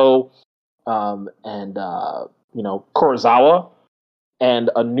Diallo and Kurosawa, and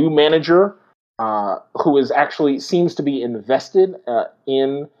a new manager who is actually seems to be invested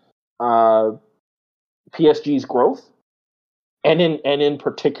in PSG's growth, and in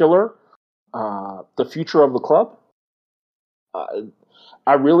particular the future of the club.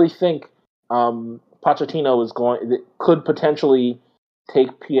 I really think Pochettino could potentially take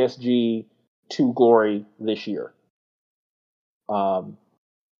PSG to glory this year. And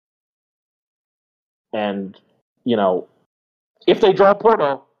if they draw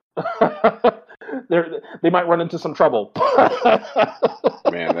Porto, They might run into some trouble.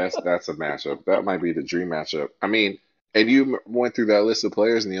 Man, that's a matchup. That might be the dream matchup. I mean, and you went through that list of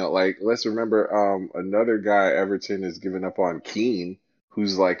players, and like let's remember, another guy Everton has given up on, Keane,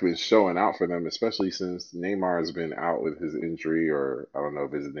 who's like been showing out for them, especially since Neymar has been out with his injury, or I don't know,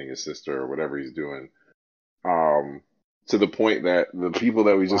 visiting his sister or whatever he's doing. Um, to the point that the people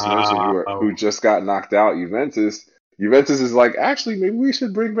that we just mentioned who Wow. just got knocked out, Juventus is like, actually, maybe we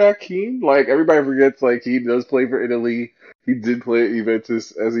should bring back Keane. Like everybody forgets, like he does play for Italy. He did play at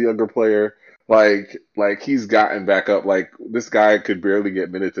Juventus as a younger player. Like he's gotten back up. Like this guy could barely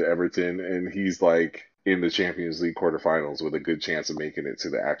get minutes at Everton, and he's like in the Champions League quarterfinals with a good chance of making it to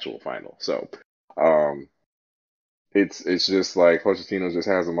the actual final. So, um, it's just like Pochettino just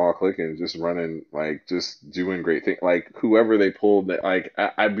has them all clicking, just running, like just doing great things. Like whoever they pulled, that like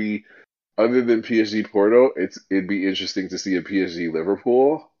I'd be, other than PSG Porto, it'd be interesting to see a PSG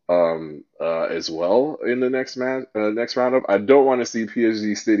Liverpool as well in the next roundup. I don't want to see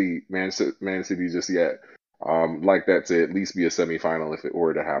PSG City Man City just yet. Like that to at least be a semifinal if it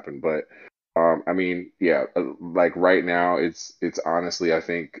were to happen. But I mean, yeah, like right now, it's honestly, I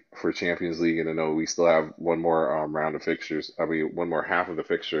think for Champions League, and I know we still have one more round of fixtures. I mean, one more half of the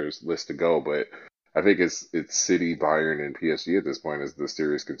fixtures list to go, but I think it's City, Bayern, and PSG at this point as the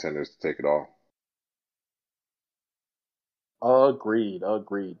serious contenders to take it all. Agreed.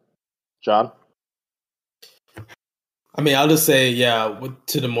 John? I mean, I'll just say, yeah,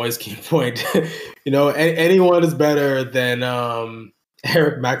 to the Moise Keane point, anyone is better than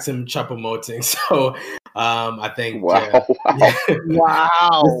Eric Maxim Choupo-Moting. So I think, Wow, yeah.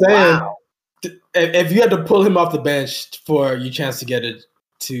 Wow. Just saying, if you had to pull him off the bench for your chance to get it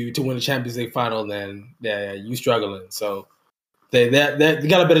to win the Champions League final, then yeah, you struggling. So they got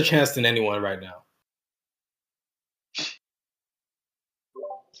a better chance than anyone right now.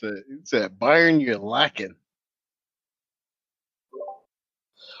 It's at Bayern you're lacking.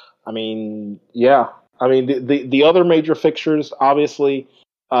 I mean, yeah. I mean, the other major fixtures, obviously.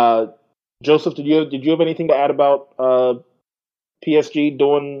 Joseph, did you have anything to add about PSG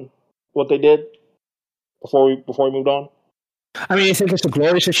doing what they did before we moved on? I mean, I think it's a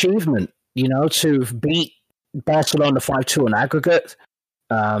glorious achievement, to beat Barcelona 5-2 on aggregate.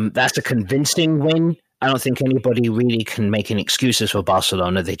 That's a convincing win. I don't think anybody really can make any excuses for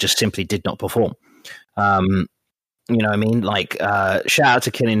Barcelona. They just simply did not perform. You know what I mean? Like, shout out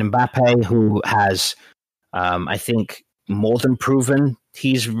to Kylian Mbappe, who has, I think, more than proven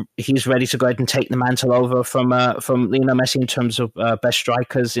he's ready to go ahead and take the mantle over from Lionel Messi in terms of best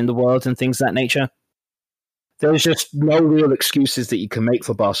strikers in the world and things of that nature. There's just no real excuses that you can make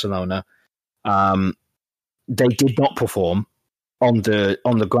for Barcelona. They did not perform on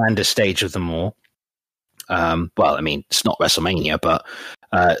the grandest stage of them all. Well, I mean, it's not WrestleMania, but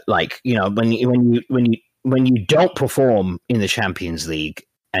when you don't perform in the Champions League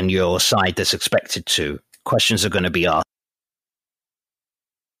and you're a side that's expected to, questions are going to be asked.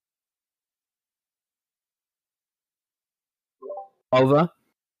 Over,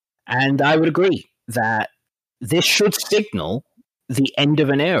 and I would agree that this should signal the end of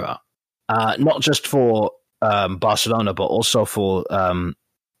an era, not just for Barcelona, but also for for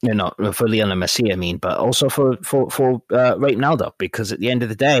Lionel Messi. I mean, but also for Ronaldo, because at the end of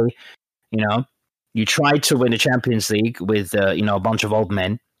the day, you tried to win a Champions League with a bunch of old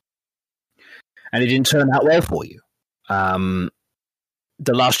men, and it didn't turn out well for you. The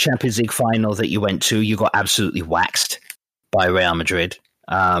last Champions League final that you went to, you got absolutely waxed by Real Madrid.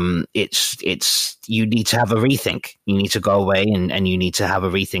 It's you need to have a rethink. You need to go away and you need to have a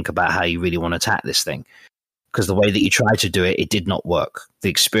rethink about how you really want to attack this thing. Because the way that you tried to do it, it did not work. The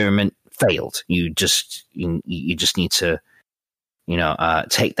experiment failed. You just need to,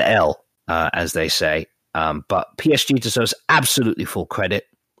 take the L, as they say. But PSG deserves absolutely full credit.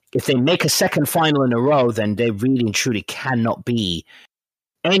 If they make a second final in a row, then they really and truly cannot be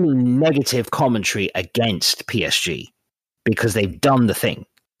any negative commentary against PSG, because they've done the thing,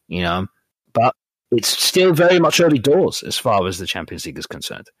 But it's still very much early doors as far as the Champions League is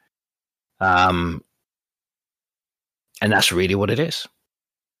concerned. And that's really what it is.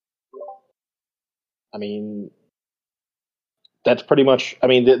 I mean, that's pretty much. I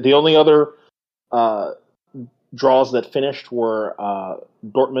mean, the only other draws that finished were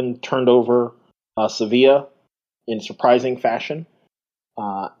Dortmund turned over Sevilla in surprising fashion,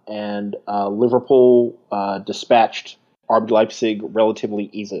 and Liverpool dispatched RB Leipzig relatively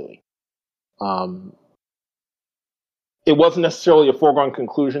easily. It wasn't necessarily a foregone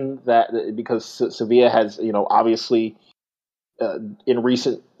conclusion that because Sevilla has, obviously in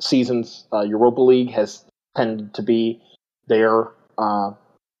recent seasons, Europa League has tended to be their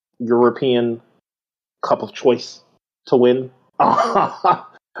European cup of choice to win. And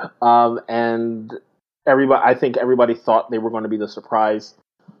I think everybody thought they were going to be the surprise.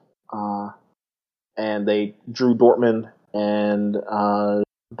 And they drew Dortmund, and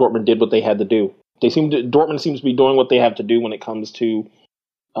Dortmund did what they had to do. Dortmund seems to be doing what they have to do when it comes to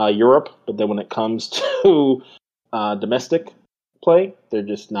Europe, but then when it comes to domestic play, they're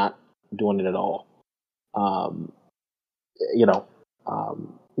just not doing it at all.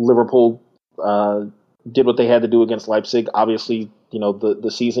 Liverpool did what they had to do against Leipzig. Obviously,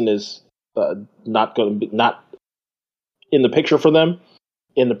 the season is not in the picture for them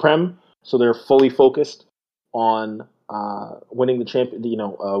in the Prem, so they're fully focused on winning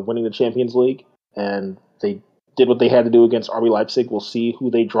the Champions League, and they did what they had to do against RB Leipzig. We'll see who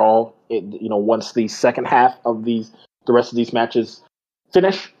they draw. Once the second half of the rest of these matches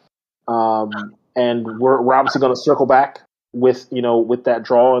finish, and we're obviously going to circle back with that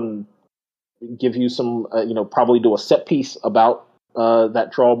draw and give you some probably do a set piece about that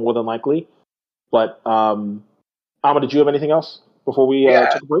draw more than likely. But Amma, did you have anything else before we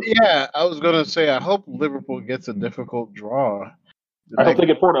take a break? Yeah, I was gonna say I hope Liverpool gets a difficult draw. I hope they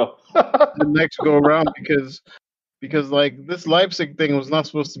get Porto. The next go around because like this Leipzig thing was not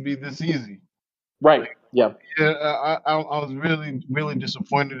supposed to be this easy. Right. Yeah. Yeah, I was really really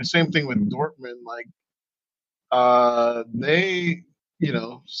disappointed. The same thing with Dortmund. Like, they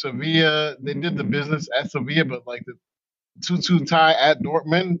Sevilla, they did the business at Sevilla, but like the 2-2 tie at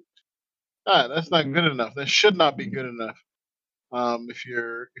Dortmund, that's not good enough. That should not be good enough. If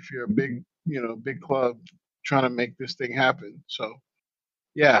you're a big club trying to make this thing happen. So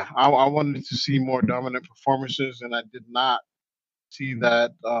yeah, I wanted to see more dominant performances, and I did not see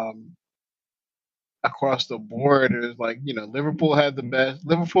that across the board. It was like Liverpool had the best.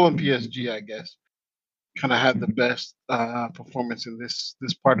 Liverpool and PSG, I guess, kind of had the best performance in this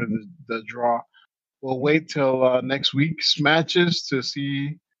part of the draw. We'll wait till next week's matches to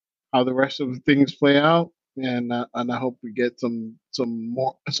see how the rest of the things play out, and I hope we get some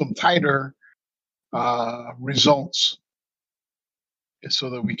tighter results,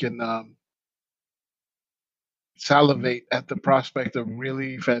 so that we can salivate at the prospect of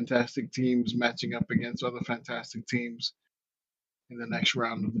really fantastic teams matching up against other fantastic teams in the next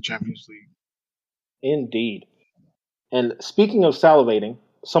round of the Champions League. Indeed. And speaking of salivating,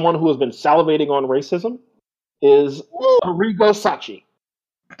 someone who has been salivating on racism is Arrigo Sacchi.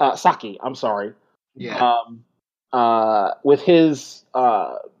 Sacchi, I'm sorry. Yeah. With his,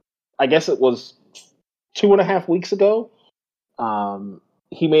 I guess it was 2.5 weeks ago,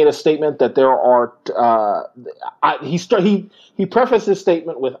 he made a statement that there are. He prefaced his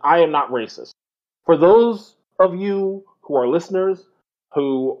statement with, "I am not racist." For those of you who are listeners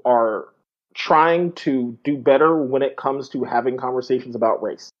who are trying to do better when it comes to having conversations about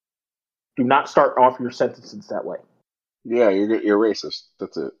race, do not start off your sentences that way. Yeah, you're racist.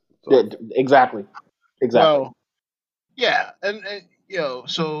 That's it. So. Exactly. Well, yeah, and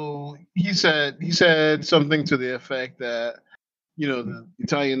so he said something to the effect that the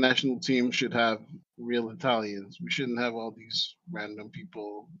Italian national team should have real Italians. We shouldn't have all these random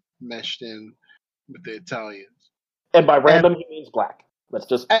people meshed in with the Italians. And by random, he means black. Let's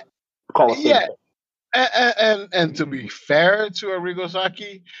just call it. Yeah. And to be fair to Arrigo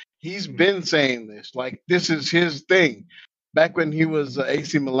Sacchi, he's been saying this. Like, this is his thing. Back when he was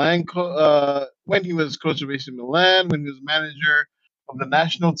AC Milan, when he was coach of AC Milan, when he was manager of the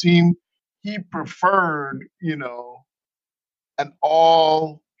national team, he preferred, an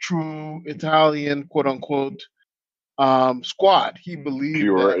all true Italian, quote unquote, squad. He believed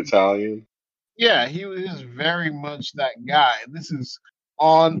pure that, Italian. Yeah, he was very much that guy. This is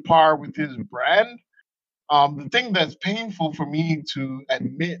on par with his brand. The thing that's painful for me to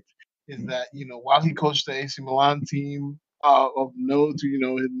admit is that while he coached the AC Milan team of note,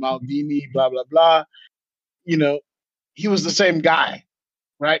 his Maldini, blah blah blah, he was the same guy,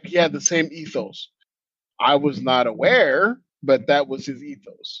 right? He had the same ethos. I was not aware, but that was his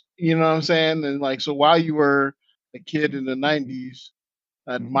ethos. You know what I'm saying? And like, so while you were a kid in the '90s,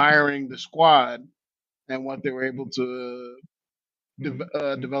 admiring the squad and what they were able to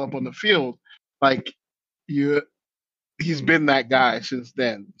develop on the field, like he's been that guy since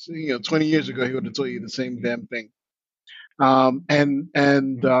then. So, 20 years ago, he would have told you the same damn thing.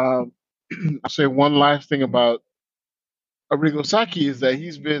 And I'll say one last thing about Arrigo Sacchi is that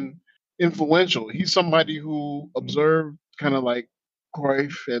he's been influential. He's somebody who observed kind of like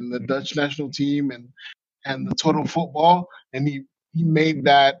Cruyff and the Dutch national team and the total football, and he made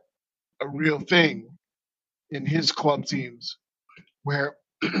that a real thing in his club teams, where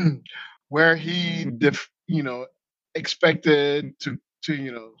where he expected to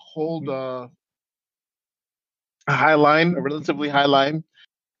to hold a high line, a relatively high line,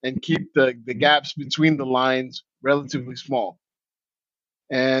 and keep the gaps between the lines relatively small,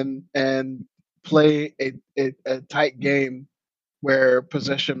 and play a tight game where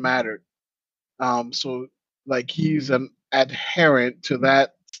possession mattered. So like he's an adherent to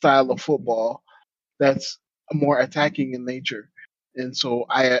that style of football that's more attacking in nature, and so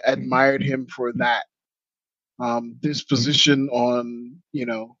I admired him for that. This position on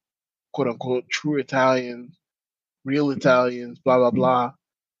quote unquote true Italians, real Italians, blah blah blah.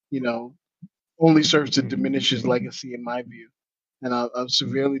 You know, only serves to diminish his legacy, in my view. And I'm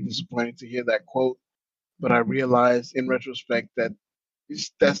severely disappointed to hear that quote. But I realized in retrospect that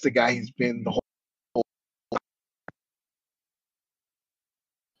that's the guy he's been the whole.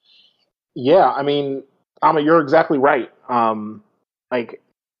 Yeah, I mean, Ama, you're exactly right. Like,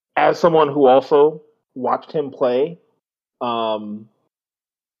 as someone who also watched him play, um,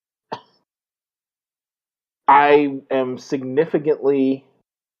 I am significantly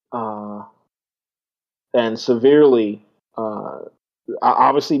uh, and severely,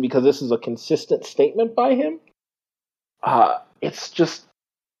 obviously, because this is a consistent statement by him. It's just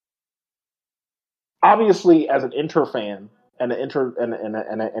obviously as an Inter fan and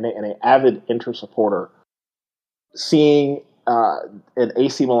an avid Inter supporter, seeing an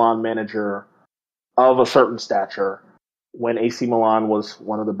AC Milan manager of a certain stature when AC Milan was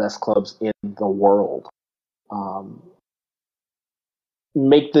one of the best clubs in the world. Um,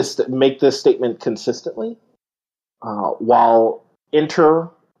 make this statement consistently, while Inter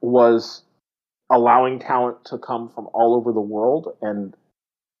was allowing talent to come from all over the world, and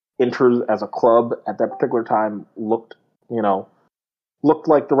Inter as a club at that particular time looked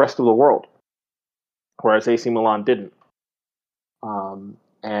like the rest of the world, whereas AC Milan didn't.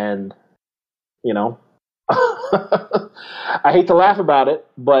 And you know, I hate to laugh about it,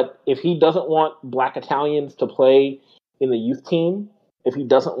 but if he doesn't want Black Italians to play in the youth team, if he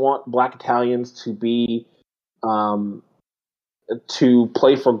doesn't want Black Italians um, to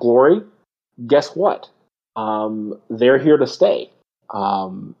play for glory, guess what? They're here to stay.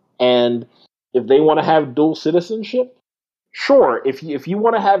 And if they want to have dual citizenship, sure. If you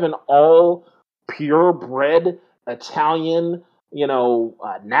want to have an all purebred Italian,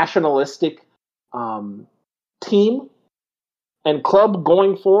 nationalistic um, team and club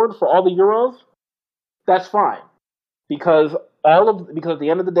going forward for all the Euros, that's fine. Because because at the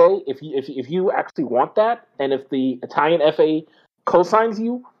end of the day, if you actually want that, and if the Italian FA co-signs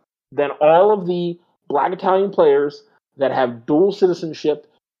you, then all of the Black Italian players that have dual citizenship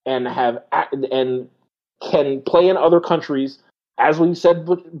and and can play in other countries, as we've said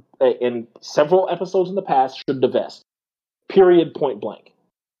in several episodes in the past, should divest. Period. Point blank.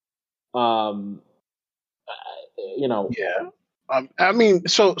 Um, you know, Yeah. I mean,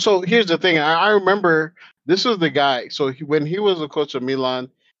 so here's the thing. I remember this was the guy. So when he was a coach of Milan,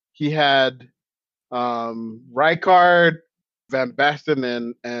 he had Rijkaard, Van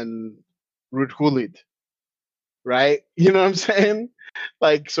Basten, and Ruud Gullit, right? You know what I'm saying?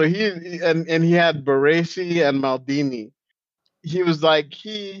 Like, so and he had Baresi and Maldini. He was like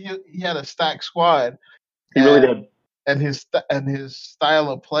he had a stacked squad, he really and did. his style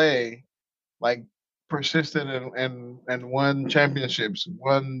of play like persisted and won championships,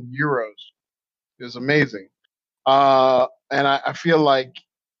 won Euros. It was amazing. And I feel like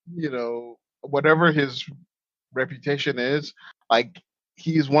whatever his reputation is, like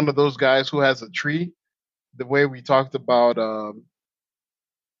he's one of those guys who has a tree. The way we talked about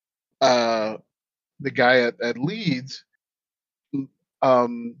uh, the guy at Leeds,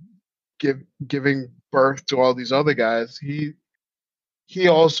 um, giving birth to all these other guys. He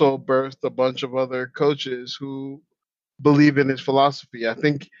also birthed a bunch of other coaches who believe in his philosophy. I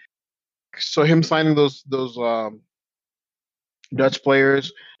think so. Him signing those Dutch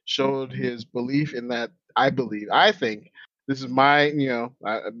players showed his belief in that. I think this is my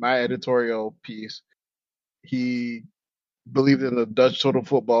editorial piece. He believed in the Dutch total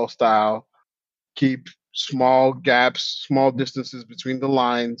football style. Keep small gaps, small distances between the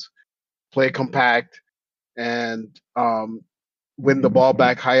lines. Play compact and win the ball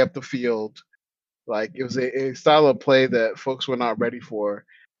back high up the field. Like it was a style of play that folks were not ready for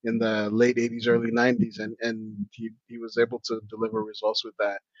in the late '80s, early '90s, and he was able to deliver results with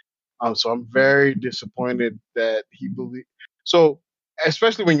that. So I'm very disappointed that he believed. So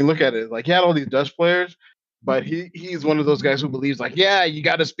especially when you look at it, like he had all these Dutch players, but he's one of those guys who believes like, yeah, you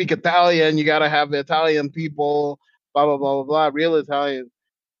got to speak Italian, you got to have Italian people, blah blah blah blah blah, real Italian,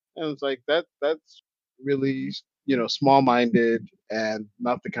 and it's like that's really small minded and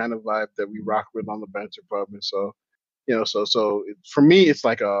not the kind of vibe that we rock with on the Banter Pub, and so. For me, it's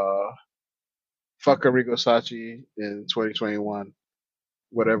like a fuck Arrigo Sacchi in 2021.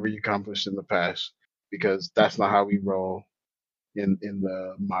 Whatever you accomplished in the past, because that's not how we roll in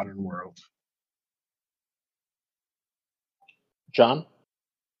the modern world. John?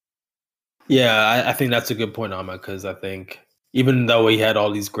 Yeah, I think that's a good point, Amma, because I think even though he had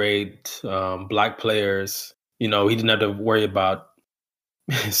all these great black players, he didn't have to worry about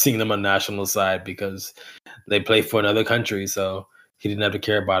seeing them on the national side because they play for another country. So he didn't have to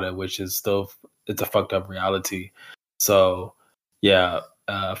care about it, which is still, it's a fucked up reality. So yeah,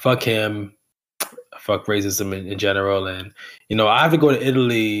 fuck him. Fuck racism in general. And, I have to go to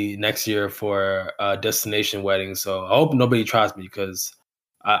Italy next year for a destination wedding. So I hope nobody tries me because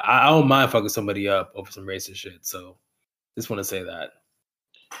I don't mind fucking somebody up over some racist shit. So just want to say that.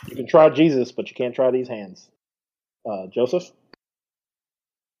 You can try Jesus, but you can't try these hands. Joseph?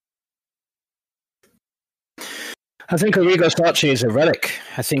 I think Arrigo Sacchi is a relic.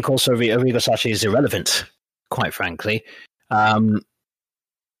 I think also Arrigo Sacchi is irrelevant, quite frankly.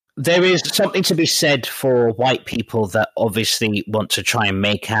 There is something to be said for white people that obviously want to try and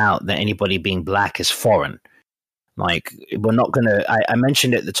make out that anybody being black is foreign. Like, we're not going to... I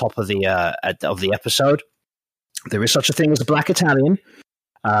mentioned at the top of the episode, there is such a thing as a black Italian.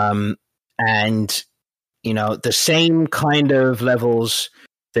 And, the same kind of levels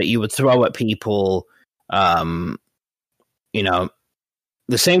that you would throw at people...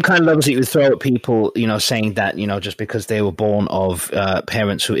 the same kind of levels that you would throw at people, saying that, just because they were born of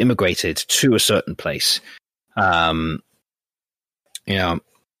parents who immigrated to a certain place. The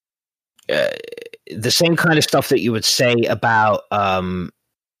same kind of stuff that you would say about,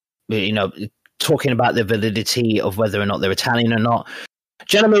 talking about the validity of whether or not they're Italian or not.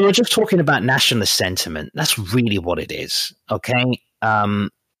 Gentlemen, we're just talking about nationalist sentiment. That's really what it is, okay? And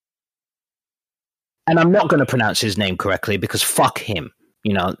I'm not going to pronounce his name correctly because fuck him.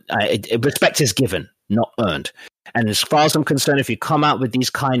 Respect is given, not earned. And as far as I'm concerned, if you come out with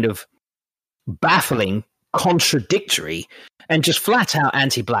these kind of baffling, contradictory, and just flat out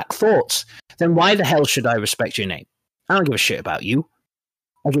anti-black thoughts, then why the hell should I respect your name? I don't give a shit about you.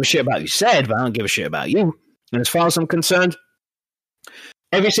 I give a shit about what you said, but I don't give a shit about you. And as far as I'm concerned,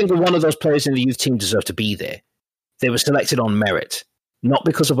 every single one of those players in the youth team deserve to be there. They were selected on merit, not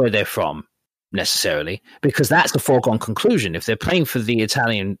because of where they're from, necessarily, because that's a foregone conclusion. If they're playing for the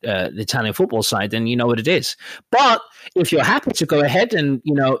Italian football side, then you know what it is. But if you're happy to go ahead and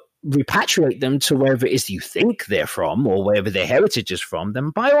repatriate them to wherever it is you think they're from or wherever their heritage is from, then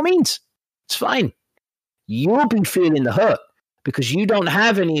by all means, it's fine. You'll be feeling the hurt because you don't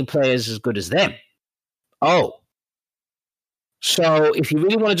have any players as good as them. Oh. So if you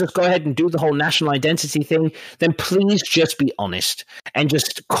really want to just go ahead and do the whole national identity thing, then please just be honest and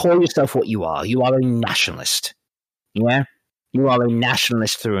just call yourself what you are. You are a nationalist. Yeah? You are a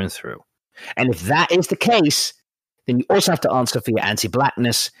nationalist through and through. And if that is the case, then you also have to answer for your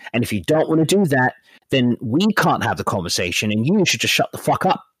anti-blackness. And if you don't want to do that, then we can't have the conversation and you should just shut the fuck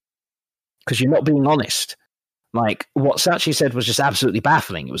up because you're not being honest. Like, what Sacchi said was just absolutely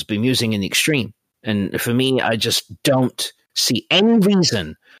baffling. It was bemusing in the extreme. And for me, I just don't see any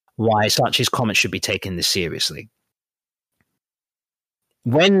reason why Sacchi's comment should be taken this seriously.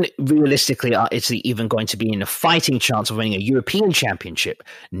 When realistically it's even going to be in a fighting chance of winning a European Championship,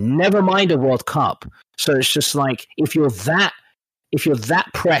 never mind a World Cup. So it's just like, if you're that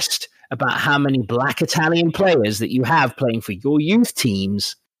pressed about how many black Italian players that you have playing for your youth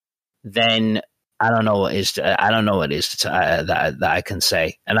teams, then I don't know what it is that I can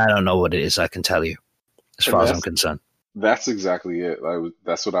say, and I don't know what it is I can tell you, as far as I'm concerned. That's exactly it.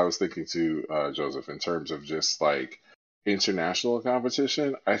 That's what I was thinking too, Joseph, in terms of just like international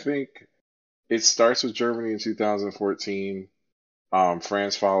competition. I think it starts with Germany in 2014.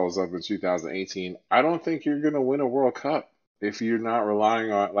 France follows up in 2018. I don't think you're going to win a World Cup if you're not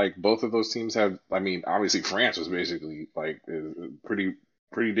relying on, like, both of those teams have, I mean, obviously France was basically like pretty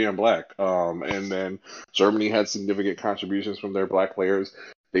damn black. And then Germany had significant contributions from their black players.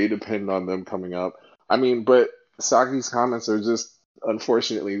 They depend on them coming up. I mean, but Sacchi's comments are just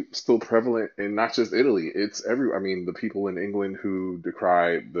unfortunately still prevalent in not just Italy. It's I mean, the people in England who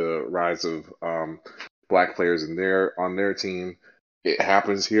decry the rise of black players on their team. It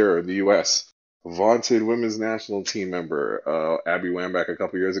happens here in the U.S. Vaunted women's national team member Abby Wambach a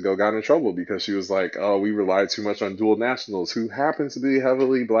couple years ago got in trouble because she was like, "Oh, we relied too much on dual nationals who happen to be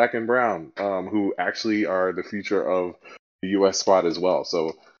heavily black and brown, who actually are the future of the U.S. spot as well."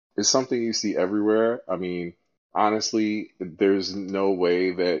 So it's something you see everywhere. I mean, honestly, there's no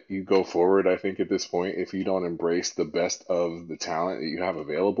way that you go forward, I think, at this point, if you don't embrace the best of the talent that you have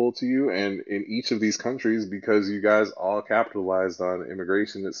available to you. And in each of these countries, because you guys all capitalized on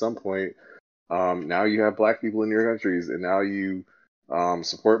immigration at some point, now you have black people in your countries, and now you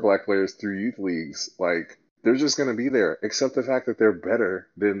support black players through youth leagues. Like, they're just going to be there, except the fact that they're better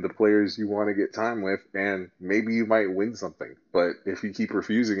than the players you want to get time with, and maybe you might win something. But if you keep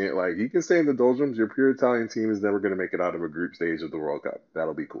refusing it, like, you can stay in the doldrums. Your pure Italian team is never going to make it out of a group stage of the World Cup.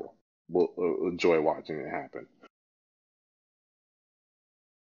 That'll be cool. We'll enjoy watching it happen.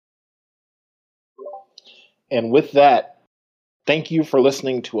 And with that, thank you for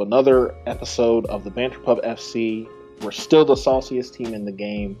listening to another episode of the Banter Pub FC. We're still the sauciest team in the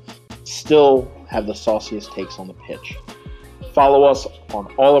game, still have the sauciest takes on the pitch. Follow us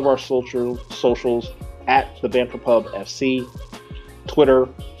on all of our socials at the Banter Pub FC, Twitter,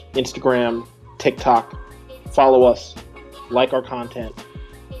 Instagram, TikTok. Follow us, like our content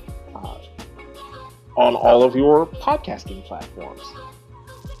on all of your podcasting platforms.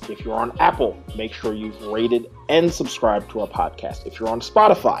 If you're on Apple, make sure you've rated and subscribed to our podcast. If you're on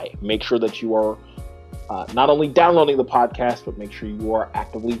Spotify, make sure that you are not only downloading the podcast, but make sure you are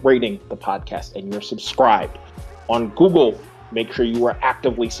actively rating the podcast and you're subscribed. On Google, make sure you are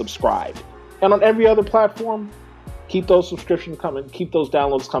actively subscribed. And on every other platform, keep those subscriptions coming, keep those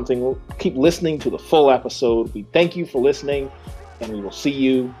downloads coming, keep listening to the full episode. We thank you for listening, and we will see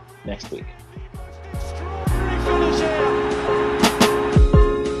you next week.